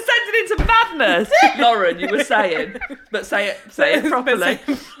 This is ascending into madness, Lauren. You were saying, but say it properly.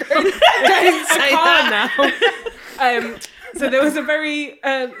 Don't say that. Now. So there was a very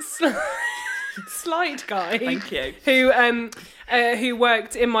slight guy. Thank you. Who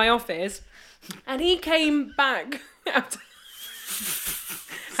worked in my office, and he came back after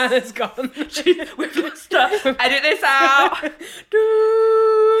Hannah's gone. We've lost her. Edit this out.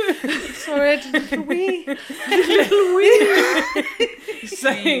 Sorry, I did a wee. So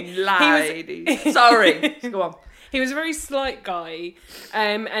Lady. Sorry. Go on. he was a very slight guy,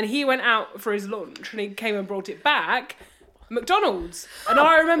 and he went out for his lunch, and he came and brought it back. McDonald's, and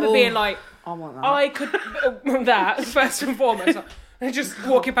I remember being like, I want that. I could that first and foremost. Like, just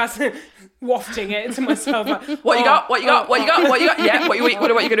walking past, wafting it to myself. Like, What you got? What you got? What you got? What you got? Yeah. What you eat? What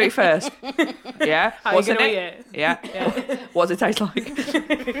you going to eat first? Yeah. How What's you in gonna it? eat it? Yeah. What does it taste like? You But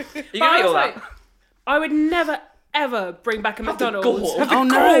gonna I eat all was that? like, I would never ever bring back a McDonald's. gall. Have the Oh,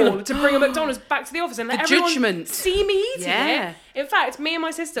 no. gall to bring a McDonald's back to the office and let The everyone judgment. see me eating Yeah. it. In fact, me and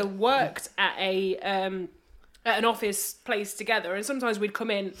my sister worked at at an office place together, and sometimes we'd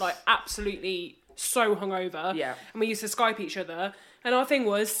come in like absolutely so hungover. Yeah. And we used to Skype each other, and our thing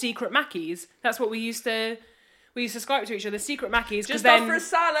was secret Mackies. That's what we used to Skype to each other, secret Mackies. Just then, off for a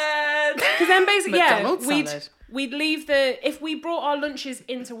salad. because then basically, McDonald's yeah, salad. we'd leave if we brought our lunches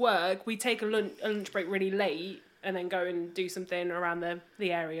into work, we'd take a lunch break really late and then go and do something around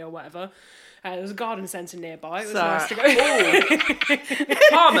the area or whatever. There was a garden centre nearby. It was nice to go.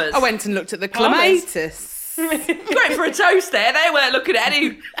 Palmer's. I went and looked at the Palmer's. clematis. Going for a toast there. They weren't looking at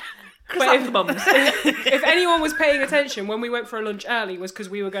any chrysanthemums. If anyone was paying attention when we went for a lunch early, was because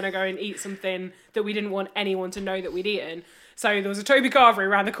we were going to go and eat something that we didn't want anyone to know that we'd eaten. So there was a Toby Carvery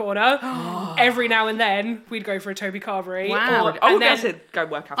around the corner. Every now and then, we'd go for a Toby Carvery. Wow. I and would then guess it go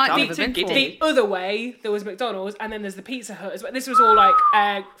work after. I've I'm never too been for giddy. the other way, there was McDonald's, and then there's the Pizza Hut as well. This was all like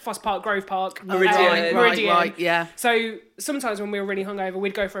Foss Park, Grove Park, Meridian. Right, yeah. So sometimes when we were really hungover,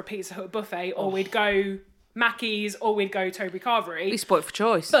 we'd go for a Pizza Hut buffet, or we'd go Mackey's, or we'd go Toby Carvery. We spoilt for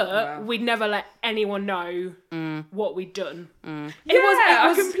choice. But we'd never let anyone know what we'd done. Yeah,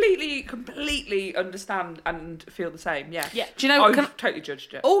 I completely understand and feel the same. Yeah. Yeah. Do you know? I've Can, totally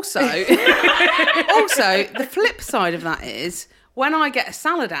judged it. also, the flip side of that is when I get a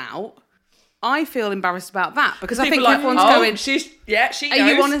salad out, I feel embarrassed about that because I think People are like, everyone's oh, going. she Are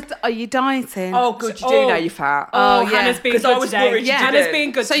knows. you dieting? Oh, good, you do know you're fat. Oh, yeah. Hannah's being 'Cause good I was today. worried you Hannah's did.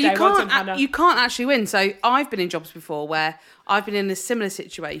 being good So today. you Well done, can't Hannah. you can't actually win. So I've been in jobs before where I've been in a similar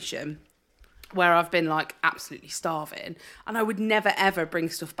situation where I've been like absolutely starving and I would never ever bring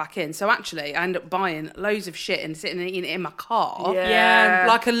stuff back in. So actually I end up buying loads of shit and sitting and eating it in my car. Yeah.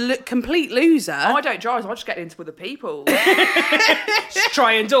 Like a complete loser. I don't drive, so I just get into other people. Just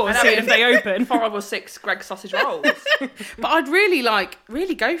try and doors, see if they open. 5 or 6 Greggs sausage rolls. But I'd really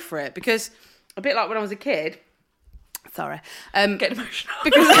go for it because a bit like when I was a kid. Sorry. Get emotional.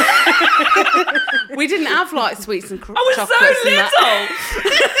 Because we didn't have like sweets and I was chocolates so and that.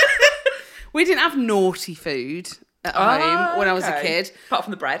 little. We didn't have naughty food at home when I was a okay. kid. Apart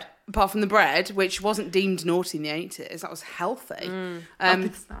from the bread. Apart from the bread, which wasn't deemed naughty in the 80s. That was healthy.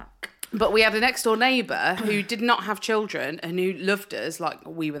 Healthy snack. But we had a next door neighbour who did not have children and who loved us like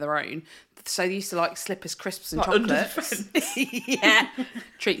we were their own. So they used to like slip us crisps and Like under the chocolates. Yeah.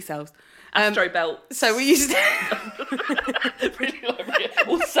 Treat yourselves. Astro belt. So we used to... Really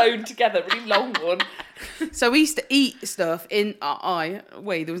all sewn together, really long one. So we used to eat stuff in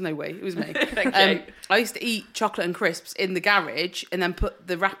there was no way, it was me. Thank you. I used to eat chocolate and crisps in the garage and then put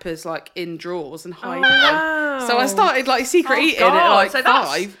the wrappers like in drawers and hide them. wow. So I started like secret eating God, at like so that's-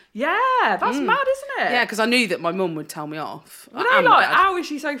 5. Yeah, that's mad, isn't it? Yeah, because I knew that my mum would tell me off. You know, And like, Dad. how is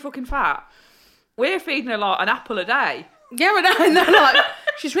she so fucking fat? We're feeding her like an apple a day. Yeah, I know. And they're like,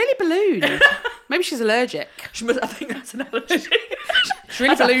 she's really ballooned. Maybe she's allergic. I think that's an allergy. She's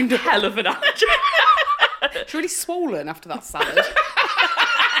really That's a ballooned. hell of an allergy. She's really swollen after that salad.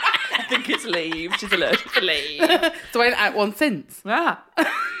 I think it's leave. She's allergic to leave. So I ain't had one since. Yeah.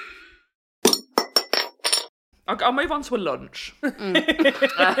 I'll move on to a lunch.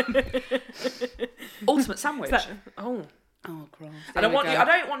 Ultimate sandwich. Oh. Oh, Christ. And I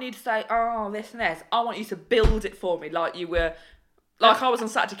don't want you to say, oh, this and this. I want you to build it for me like you were, like I was on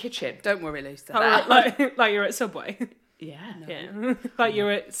Saturday Kitchen. Don't worry, Lucy. Like you're at Subway. Yeah. Yeah. Like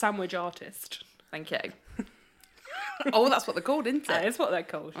you're a sandwich artist. Thank you. Oh, that's what they're called, isn't That it? is what they're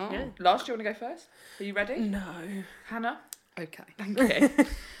called. Oh. Yeah. Lars, do you want to go first? Are you ready? No. Hannah? Okay. Thank you.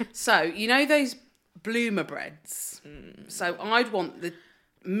 So, you know those bloomer breads? So I'd want the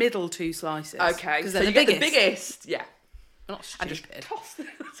middle 2 slices. Okay. Because So they're you the get biggest. the biggest. Yeah. I'm not And just stupid. toss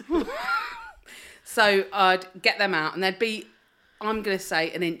them. So I'd get them out and they'd be, I'm going to say,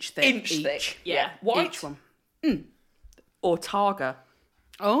 an inch thick Inch each. thick. Yeah. White Each one. or Targa?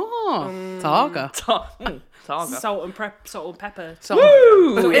 Oh, Targa. Targa. Salt and pepper.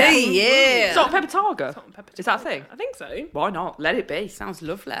 Woo! Hey, yeah. Salt and pepper Targa. Salt and pepper. Is that a thing? I think so. Why not? Let it be. Sounds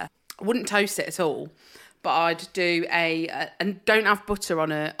lovely. I wouldn't toast it at all, but I'd do and don't have butter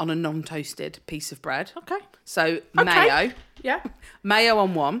on a non-toasted piece of bread. Okay. So mayo, Yeah. mayo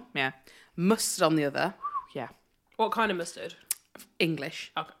on one, Yeah. mustard on the other. Yeah. What kind of mustard?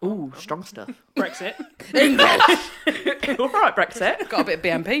 English. Okay. Ooh, strong stuff. Brexit. English. All right, Brexit. Got a bit of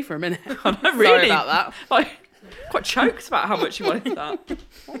BNP for a minute. I know, Sorry really. about that. Like, quite choked about how much you wanted that.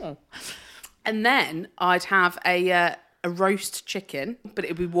 Oh. And then I'd have a roast chicken, but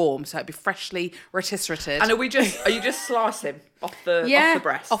it'd be warm, so it'd be freshly rotisserie. And are you just slicing off the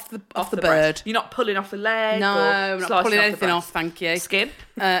breast? off the breast? bird. You're not pulling off the leg? No, or I'm not slicing pulling off the anything breast? off, thank you. Skin?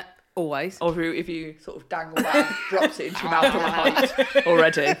 Always. Or if you sort of dangle that and drops it into your mouth from a height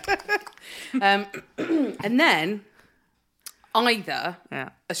already. And then either Yeah.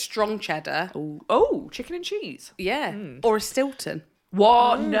 a strong cheddar, Oh, chicken and cheese. yeah, or a Stilton.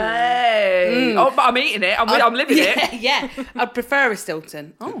 What? No. Oh, but I'm eating it. I'm living it. Yeah, I'd prefer a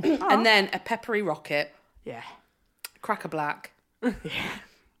Stilton. And then a peppery rocket, Yeah. cracker black,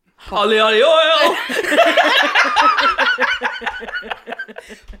 Ollie, ollie, oil.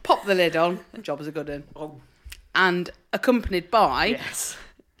 pop the lid on, job is a good one, Oh, and accompanied by yes.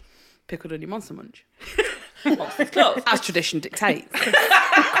 pickled onion monster munch, Monsters Club. as tradition dictates.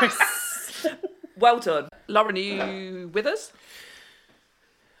 Well done. Lauren, are you with us?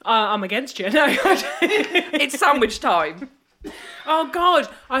 I'm against you. No. It's sandwich time. Oh God,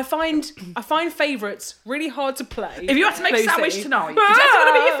 I find favourites really hard to play. If you had to make Lucy. a sandwich tonight, if that's going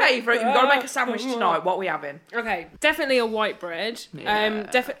to be your favourite, you've got to make a sandwich tonight. What are we having? Okay, definitely a white bread. Yeah.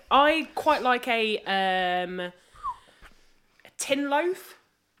 I quite like a tin loaf.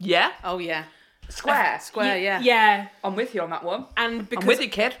 Yeah? Oh yeah, Square. square, yeah. Yeah, I'm with you on that one. and because I'm with you,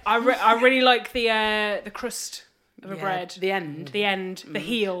 kid. I really like the crust of a bread. The end, The end, the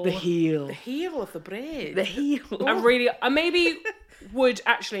heel. heel. the heel of the bread. The heel. I maybe would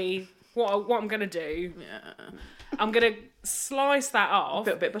actually what I'm gonna do. I'm gonna slice that off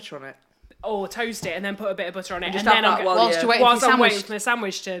Put a bit of butter on it. or toast it and then put a bit of butter on it, just and then have I'm that gonna, while Whilst you're waiting whilst for your I'm waiting sandwich. for the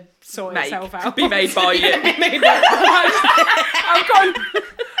sandwich to sort Make. itself out. Be made by you.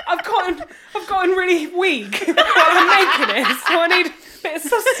 I've gotten really weak while I'm making it, so I need a bit of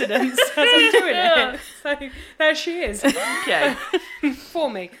sustenance as I'm doing it. So there she is Okay. for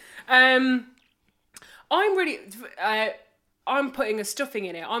me. I'm really. I'm putting a stuffing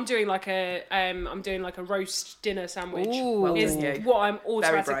in it. I'm doing like a roast dinner sandwich. Ooh. Is Well done, you. what I'm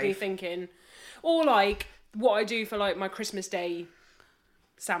automatically brave. thinking, or like what I do for like my Christmas Day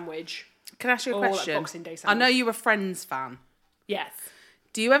sandwich. Can I ask you a Or, like, question? Boxing Day I sandwich. know you're a Friends fan. Yes.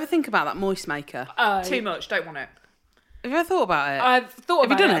 Do you ever think about that moist maker? Too much. Don't want it. Have you ever thought about it? I've thought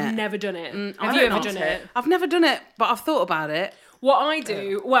Have you about done it. it? I've never done it. I Have you don't ever know. done it? I've never done it, but I've thought about it. What I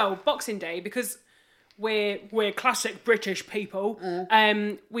do, well, Boxing Day, because we're classic British people,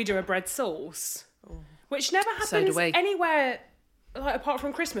 we do a bread sauce, which never So do happens we. anywhere like apart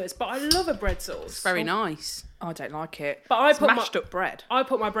from Christmas. But I love a bread sauce. Very nice. I don't like it. But I It's put mashed up bread. I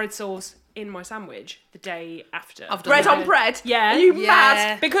put my bread sauce in my sandwich the day after. I've done Bread that. on bread? Yeah. Are you Yeah.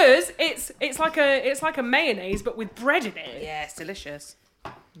 mad? Because it's like a mayonnaise but with bread in it. Yeah, it's delicious.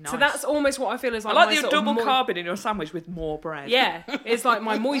 Nice. So that's almost what I feel is I like like my your sort of double moi- carbon in your sandwich with more bread. Yeah, it's like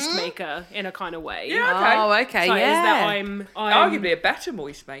my moist maker in a kind of way. Yeah, okay. Oh, okay, So it is yeah. that I'm Arguably a better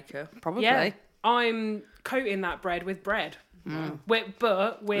moist maker. Probably. yeah, I'm coating that bread with bread. With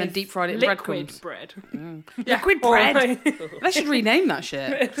then deep fried it in liquid breadcrumbs. bread. Liquid Or bread. like- They should rename that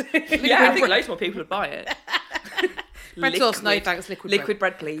shit. Yeah, I think loads more people would buy it. Bread sauce, no thanks, liquid bread. Liquid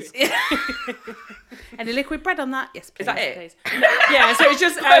bread, please. Any liquid bread on that? Yes, please. Is that it? Please. Yeah, so it's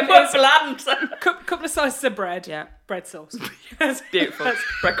just What's it's bland? couple of slices of bread. Yeah. Bread sauce. Beautiful.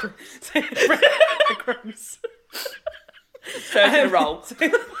 Breadcrumbs. Breadcrumbs. Served in a roll.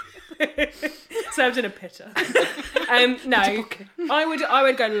 Served in a pitta. No, I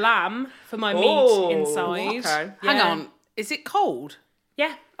would go lamb for my meat inside. Okay. Hang Yeah. on. Is it cold?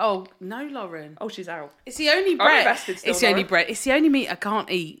 Yeah. Oh, no, Lauren. Oh, she's out. It's the only I'm bread. invested still, It's the only Lauren. bread. It's the only meat I can't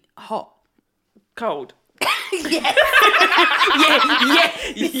eat hot. Cold. Yeah.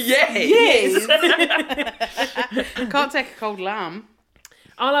 Yes. Can't take a cold lamb.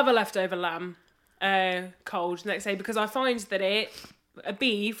 I'll have a leftover lamb cold next day because I find that a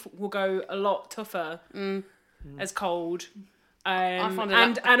beef will go a lot tougher as cold.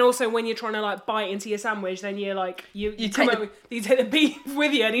 find And also when you're trying to like bite into your sandwich, then you're like you come take out you take the beef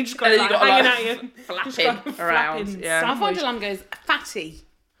with you and you just go And then like you got, hanging like, at you, flapping around. Yeah. I find a lamb goes fatty.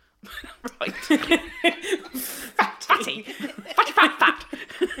 Right. Fatty. Fat.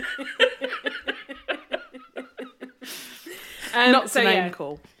 Not so to name yeah,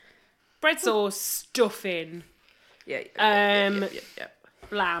 call. bread sauce, stuffing, Yeah.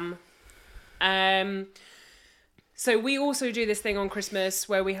 lamb. So we also do this thing on Christmas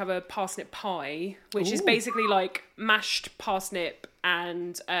where we have a parsnip pie, which is basically like mashed parsnip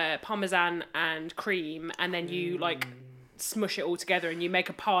and parmesan and cream, and then you like smush it all together and you make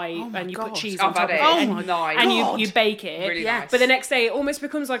a pie and you put God. cheese I've on top of had it. it. Oh and, my nice. and God. you bake it. Really Yeah. nice. But the next day it almost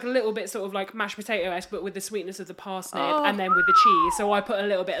becomes like a little bit sort of like mashed potato-esque, but with the sweetness of the parsnip and then with the cheese. So I put a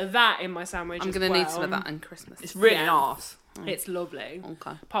little bit of that in my sandwich. I'm going going to to need some of that in Christmas. It's really Yeah. nice. It's lovely.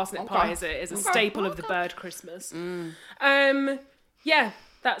 Okay. Parsnip Okay. pie is a staple of the bird Christmas. Yeah,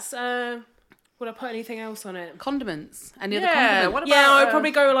 that's. Would I put anything else on it? Condiments. Any other Yeah, condiments? what Yeah, about, I'd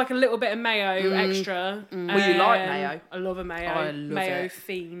probably go like a little bit of mayo extra. Will you like mayo? I love a mayo. I love mayo it.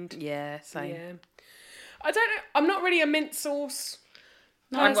 fiend. Yeah, same. Yeah. I don't know. I'm not really a mint sauce.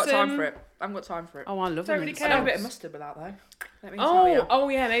 I haven't got time person. for it. I haven't got time for it. Oh, I love Don't it. really I care. know a bit of sauce. mustard with that though. Let me tell you. Oh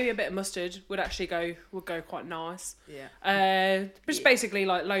yeah, maybe a bit of mustard would actually go quite nice. Yeah. Just basically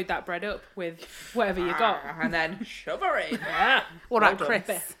like load that bread up with whatever you got. And then shove her in. Yeah. What Well about done.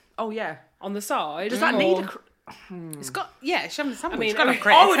 crisps? Oh yeah. On the side. Does that need a? It's got, yeah, it's having a sandwich. mean, it's got a I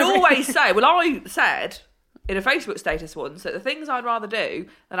crisp. I would always say. Well, I said in a Facebook status once that the things I'd rather do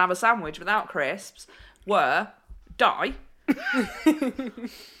than have a sandwich without crisps were die,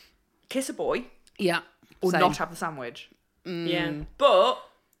 kiss a boy, Yeah. or same. not have the sandwich. Yeah. But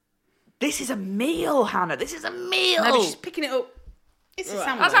this is a meal, Hannah. This is a meal. No, but she's picking it up. It's a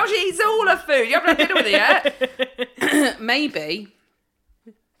sandwich. That's how she eats all her food. You haven't had dinner with her yet. Maybe.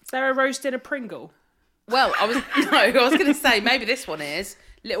 Is there a roast in a Pringle? Well, I was going to say maybe this one is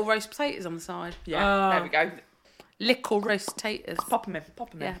little roast potatoes on the side. Yeah, there we go. Little roast potatoes. Pop them in.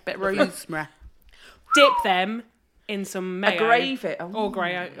 Pop them in. Yeah, bit of rosemary. Dip them in some mayo. Gravy. Oh. Or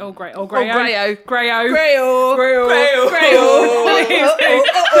Grayo. Or Grayo. Or Grayo. Grayo. Grayo. Grayo. Grayo. Let me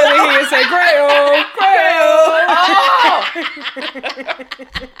hear you say Grayo.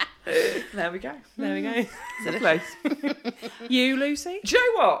 There we go. There we go. So close. You, Lucy? Do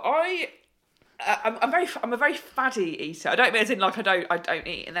you know what? I'm a very faddy eater. I don't mean as in like I don't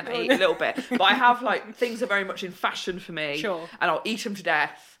eat and then I eat a little bit, but I have like things are very much in fashion for me. Sure. And I'll eat them to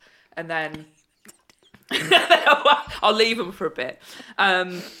death, and then I'll leave them for a bit,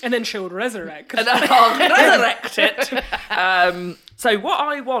 And then she'll resurrect. and then I'll resurrect it. So what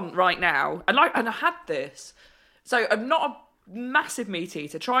I want right now, and I had this. So I'm not a massive meat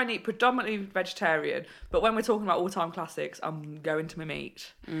eater. Try and eat predominantly vegetarian, but when we're talking about all-time classics, I'm going to my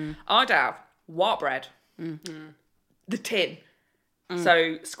meat. I'd have white bread, the tin,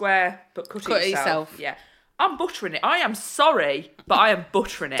 so square but cut Cut it it yourself. yourself. Yeah, I'm buttering it. I am sorry, but I am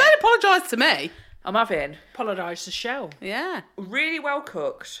buttering it. Don't apologise to me. I'm having Apologise to Shell. Yeah. really well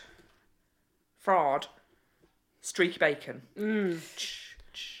cooked, fried, streaky bacon.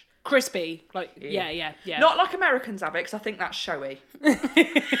 Crispy. Like, yeah. Not like Americans have it, because I think that's showy.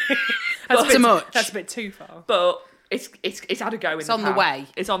 That's too much. That's a bit too far. But it's had a go in It's the on the pan. way.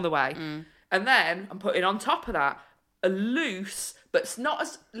 It's on the way. And then I'm putting on top of that a loose, but it's not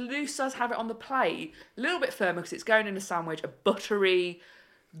as loose as have it on the plate, a little bit firmer because it's going in a sandwich, a buttery,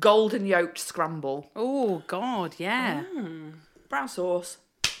 golden yolked scramble. Oh, God, yeah. Brown sauce.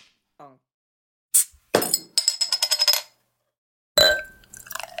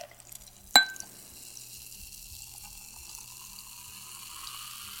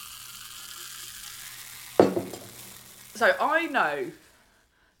 So I know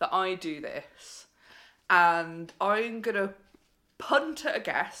that I do this, and I'm going to punt at a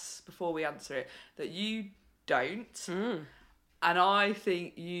guess before we answer it that you don't. And I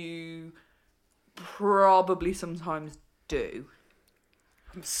think you probably sometimes do.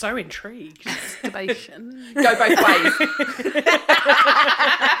 I'm so intrigued. Masturbation. Go both ways.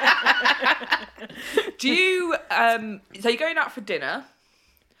 Do you, so you're going out for dinner,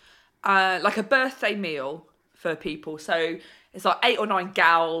 like a birthday meal for people. So it's like 8 or 9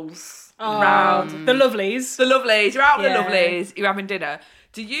 gals round. The lovelies. The lovelies, you're out with Yeah. the lovelies, you're having dinner.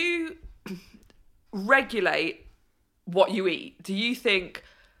 Do you regulate what you eat? Do you think,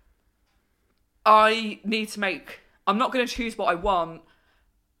 I'm not going to choose what I want,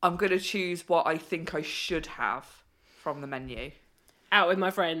 I'm going to choose what I think I should have from the menu? Out with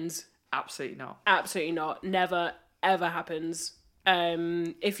my friends. Absolutely not. Absolutely not. Never, ever happens.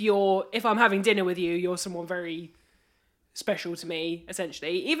 If I'm having dinner with you, you're someone very special to me,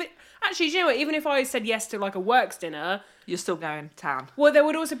 essentially. Even actually, do you know what? Even if I said yes to like a works dinner, You're still going to town. well, there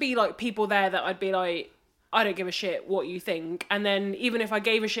would also be like people there that I'd be like, I don't give a shit what you think. And then even if I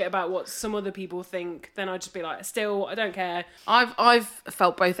gave a shit about what some other people think, then I'd just be like, still, I don't care. I've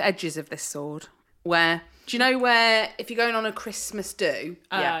felt both edges of this sword. Where, do you know where if you're going on a Christmas do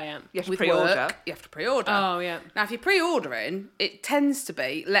Yeah. You have to with pre-order. work, you have to pre-order. Oh, yeah. Now, if you're pre-ordering, it tends to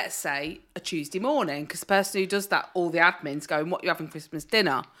be, let's say, a Tuesday morning, because the person who does that, all the admins going, "What are you having Christmas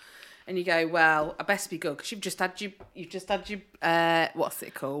dinner?" And you go, "Well, I best be good because you've just had your what's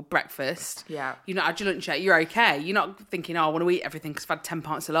it called, breakfast. Yeah. You've not had your lunch yet. You're okay. You're not thinking, oh, I want to eat everything because I've had 10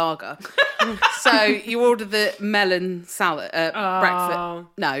 pints of lager." So you order the melon salad breakfast.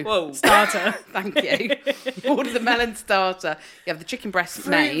 No, Whoa. Starter. thank you. You order the melon starter. You have the chicken breast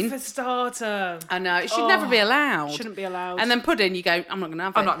main. Fruit for starter. I know it should never be allowed. Shouldn't be allowed. And then pudding, you go, I'm not going to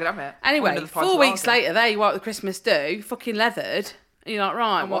have it. I'm not going to have it. Anyway, Under the price 4 of weeks lager. later, there you are at the Christmas do, fucking leathered. And you're like,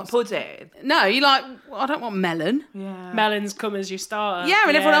 right, I want what's... pudding. No, you're like, well, I don't want melon. Yeah. Melons come as your starter. Yeah,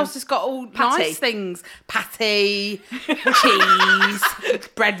 and everyone else has got all Patty. nice things. Patty, cheese,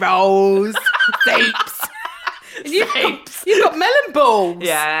 bread rolls, soups. And you've got melon balls.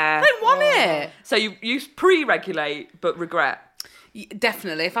 Yeah. I don't want it. So you pre-regulate but regret.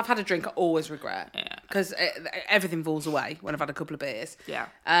 Definitely. If I've had a drink, I always regret. Yeah. Because everything falls away when I've had a couple of beers. Yeah.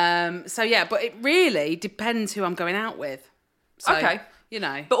 So yeah, but it really depends who I'm going out with. So, Okay. You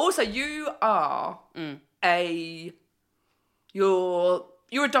know. But also you are you're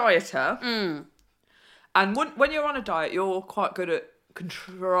a dieter. And when you're on a diet, you're quite good at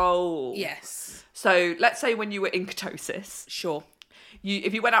control. Yes. So let's say when you were in ketosis, Sure.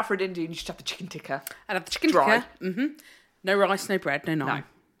 if you went out for a dinner, you just have the chicken tikka. I'd have the chicken Dry. tikka. No rice, no bread, no naan.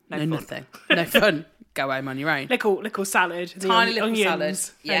 No No fun. nothing. No fun. Go home on your own. Little salad. the Tiny little onions. salad.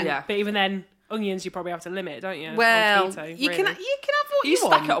 Yeah. Yeah. But even then, onions you probably have to limit, don't you? Well, On keto, you really. can have what You you stack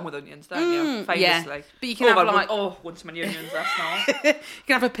want. it on with onions, don't you? Famously. yeah. But you can have, like- want some onions last night. You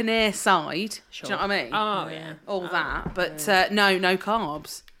can have a paneer side. Sure. Do you know what I mean? Oh, yeah. All that. But no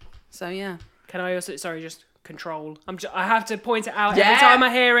carbs. So yeah. Can I also, just control. I have to point it out Yeah. every time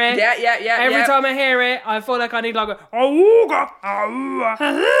I hear it. Yeah. Every time I hear it, I feel like I need like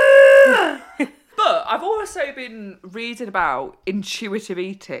But I've also been reading about intuitive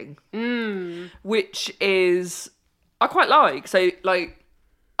eating, which is I quite like. So, like,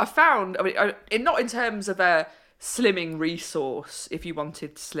 I found, not in terms of a slimming resource. If you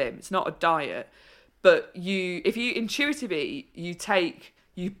wanted to slim, it's not a diet. But if you intuitive eat,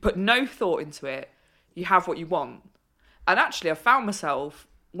 you put no thought into it. You have what you want. And actually, I've found myself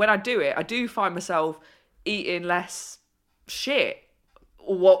when I do it, I do find myself eating less shit.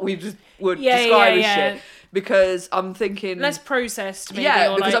 What we just would describe as shit, because I'm thinking less processed. Maybe,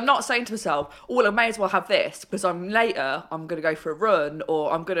 yeah, or because like, I'm not saying to myself, "Oh, I may as well have this," because I'm going to go for a run,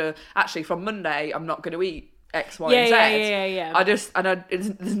 or I'm going to actually from Monday I'm not going to eat X, Y, and Z. Yeah.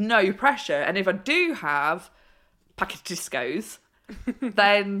 There's no pressure, and if I do have packet of discos,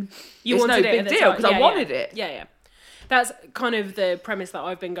 then You it's no wanted it big at the deal time. because I wanted it. Yeah. That's kind of the premise that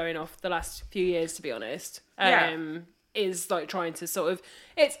I've been going off the last few years, to be honest. Is like trying to sort of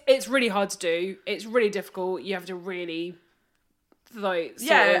it's really hard to do. It's really difficult. You have to really like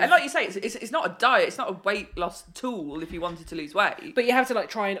And like you say, it's not a diet. It's not a weight loss tool if you wanted to lose weight. but you have to like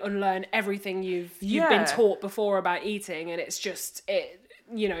try and unlearn everything you've been taught before about eating, and it's just it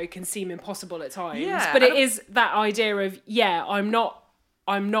can seem impossible at times. Yeah, But and it is that idea of I'm not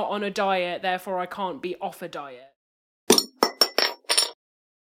on a diet, therefore I can't be off a diet.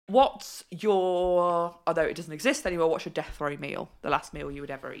 What's your, although it doesn't exist anymore, what's your death row meal? The last meal you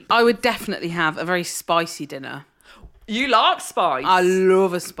would ever eat? I would definitely have a very spicy dinner. You like spice. I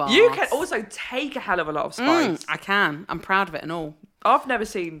love a spice. You can also take a hell of a lot of spice. I can. I'm proud of it and all. I've never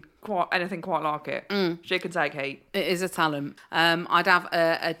seen anything quite like it. She can take heat. It is a talent. I'd have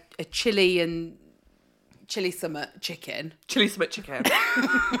a chili and chili summer chicken Chili smut chicken.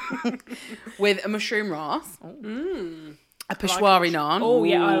 with a mushroom ras, a peshwari naan. Oh,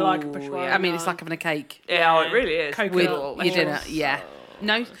 yeah, I like a peshwari I mean, it's naan. like having a cake Yeah, oh, it really is. Coconut. with Cool. your dinner. Yeah.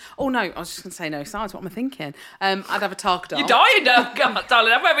 No. Oh no, I was just gonna say no sides. What am I thinking? I'd have a taco dal. You're dying, God,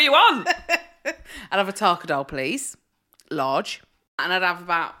 darling. Have whatever you want. I'd have a taco dal, please, large, and I'd have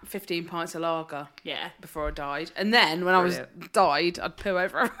about 15 pints of lager. Yeah. Before I died, and then when I was died, I'd poo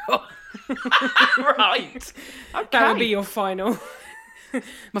over everyone. Right. Okay. That would be your final.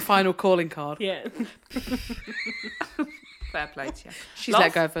 My final calling card. Yeah. Fair play to you. She's Love.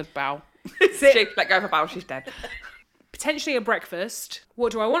 let go of her bowel. She let go of her bowel. She's dead. Potentially a breakfast.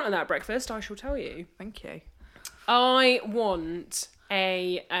 What do I want on that breakfast? I shall tell you. Thank you. I want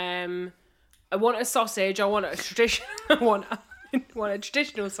a sausage. I want a tradition. I want a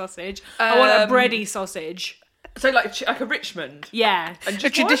traditional sausage. I want a bready sausage. So like a Richmond. Yeah. And A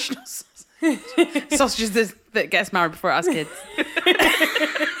just traditional sausages that gets married before it has kids.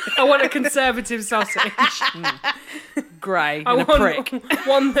 I want a conservative sausage. Grey I and a want prick.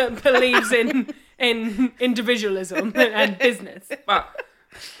 one that believes in individualism and business. Well,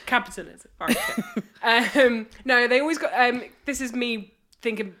 Capitalism. okay. No, they always got. This is me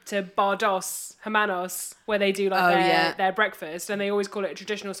thinking to Bardos, Hermanos, where they do like their breakfast, and they always call it a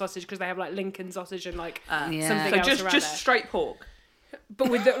traditional sausage because they have like Lincoln sausage and like Yeah. something So else just around just there. straight pork. But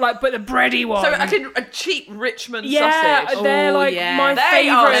with the bready one. So I did a cheap Richmond yeah, sausage. they're Oh, like yeah. my They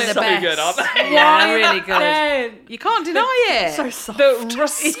are favourite. the so best. good, aren't they? Yeah, they're really good. They're You can't deny it. So soft. the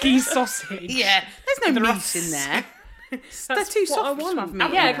rusky sausage. Yeah, there's no meat Rusk. in there. They're That's too what I soft to want. have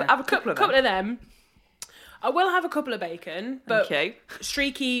meat Yeah, in there. have a couple of them. couple of them. I will have a couple of bacon, but Okay.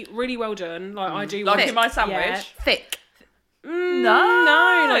 streaky, really well done. Like I do. Like want- in my yeah. sandwich. Thick.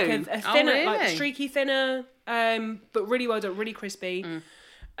 No, like a Oh, thinner, like really? streaky thinner, but really well done, really crispy.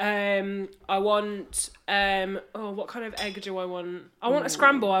 I want what kind of egg do I want? I want a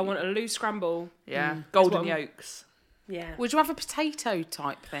scramble. I want a loose scramble. Yeah. what Golden I'm- yolks. Yeah. Would you have a potato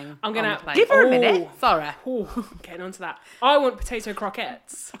type thing? I'm gonna on the plate? Give her a minute. Sorry. Oh, getting onto that. I want potato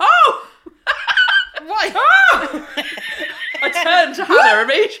croquettes. Oh! Why? I turned to Hannah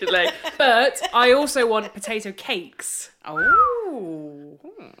immediately. But I also want potato cakes. Oh.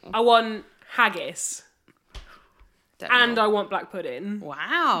 I want haggis. Don't And know. I want black pudding.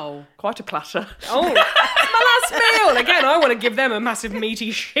 Wow. Quite a clatter. Oh, it's my last meal. Again, I want to give them a massive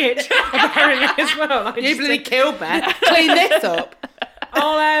meaty shit, apparently, as well. You bloody killed me. Clean this up.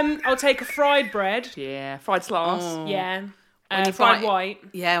 I'll take a fried bread. Yeah. Fried slice. Yeah. you Fried bite- white.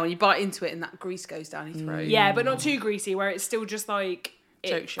 Yeah, when you bite into it and that grease goes down your throat. Yeah, but not too greasy, where it's still just like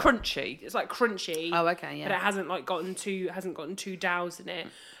Joke shot. Crunchy. it's like crunchy. Oh, okay, yeah. But it hasn't gotten too doused in it.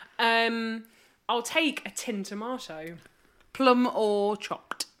 I'll take a tin tomato. Plum or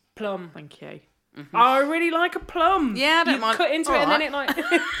chopped? Plum. Thank you. I really like a plum. Yeah, I don't you mind. cut into it All and then it like,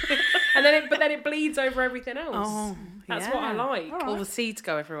 but then it bleeds over everything else. Oh, That's yeah. what I like. All the seeds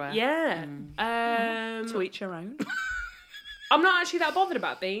go everywhere. Yeah. To each your own. I'm not actually that bothered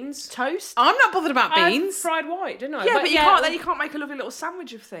about beans. Toast. I'm not bothered about I had beans. fried white, didn't I? Yeah, but you can't. Then you can't make a lovely little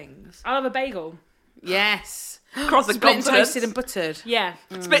sandwich of things. I'll have a bagel. Yes. Across the Split and continent. toasted and buttered. Yeah.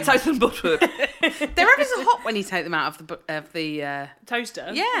 Split toast and buttered. They're ever so hot when you take them out of the. Toaster.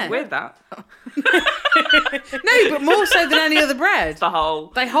 Yeah. Weird that. No, but more so than any other bread. The whole.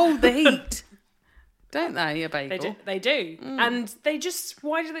 They hold the heat, don't they? A bagel. They do. And they just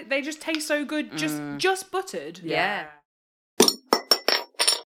they just taste so good just buttered. Yeah.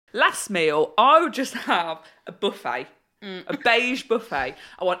 Last meal, I would just have a buffet. A beige buffet.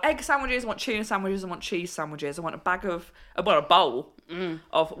 I want egg sandwiches, I want tuna sandwiches, I want cheese sandwiches, I want a bowl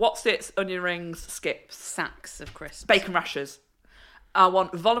of what's-its, onion rings, skips, Sacks of crisps. bacon rashers. I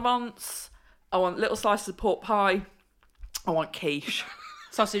want vol au vents, I want little slices of pork pie, I want quiche.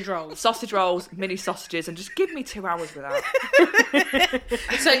 Sausage rolls. Sausage rolls, mini sausages, and just give me 2 hours with that.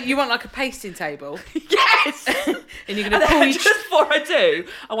 So you want like a pasting table, Yes! and you're And going to pull then each. just before I do,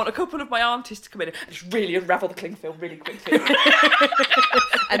 I want a couple of my aunties to come in and just really unravel the cling film really quickly.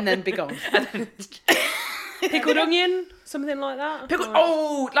 and then be gone. Pickled onion, something like that.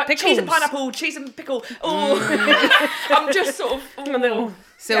 Like cheese and Pickles. pineapple, cheese and pickle. Oh, I'm just sort of. A little.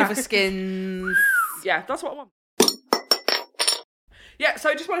 Silver skins. Yeah, that's what I want. Yeah, so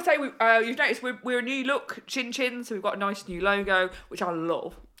I just want to say, you've noticed we're a new look, Chin Chin, so we've got a nice new logo, which I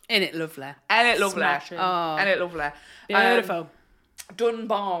love. In it, lovely. And it lovely. Smashing. Oh. And it lovely. Beautiful. Done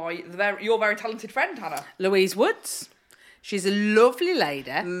by your very talented friend, Hannah. Louise Woods. She's a lovely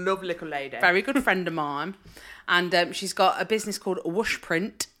lady. Lovely little lady. Very good friend of mine. And she's got a business called Whoosh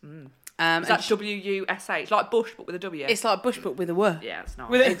Print. Is that WUSH? Like Bush, but with a W? It's like Bush, but with a W. Yeah, it's not.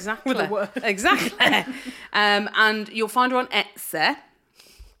 With it- Exactly. with a word. Exactly. And you'll find her on Etsy.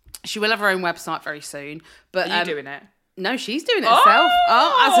 She will have her own website very soon. But Are you doing it? No, she's doing it herself.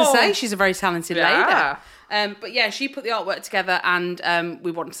 Oh, as I say, she's a very talented Yeah. lady. But yeah, she put the artwork together, and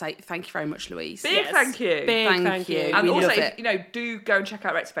we want to say thank you very much, Louise. Big thank you. Big Thank you. And We also, love it. do go and check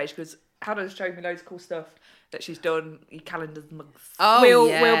out her Etsy page because Hannah's showed me loads of cool stuff that she's done, calendars, mugs. Oh, we'll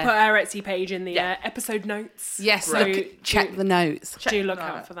yeah. put our Etsy page in the Yeah. episode notes. Yes, So check the notes. do look them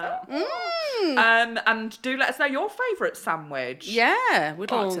out out. for that. And do let us know your favourite sandwich. Yeah,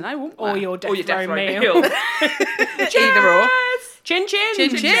 we'd like to know, wouldn't we? Or your death, Or your death row row meal. meal. Either or. Chin chin.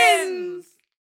 Chin chin.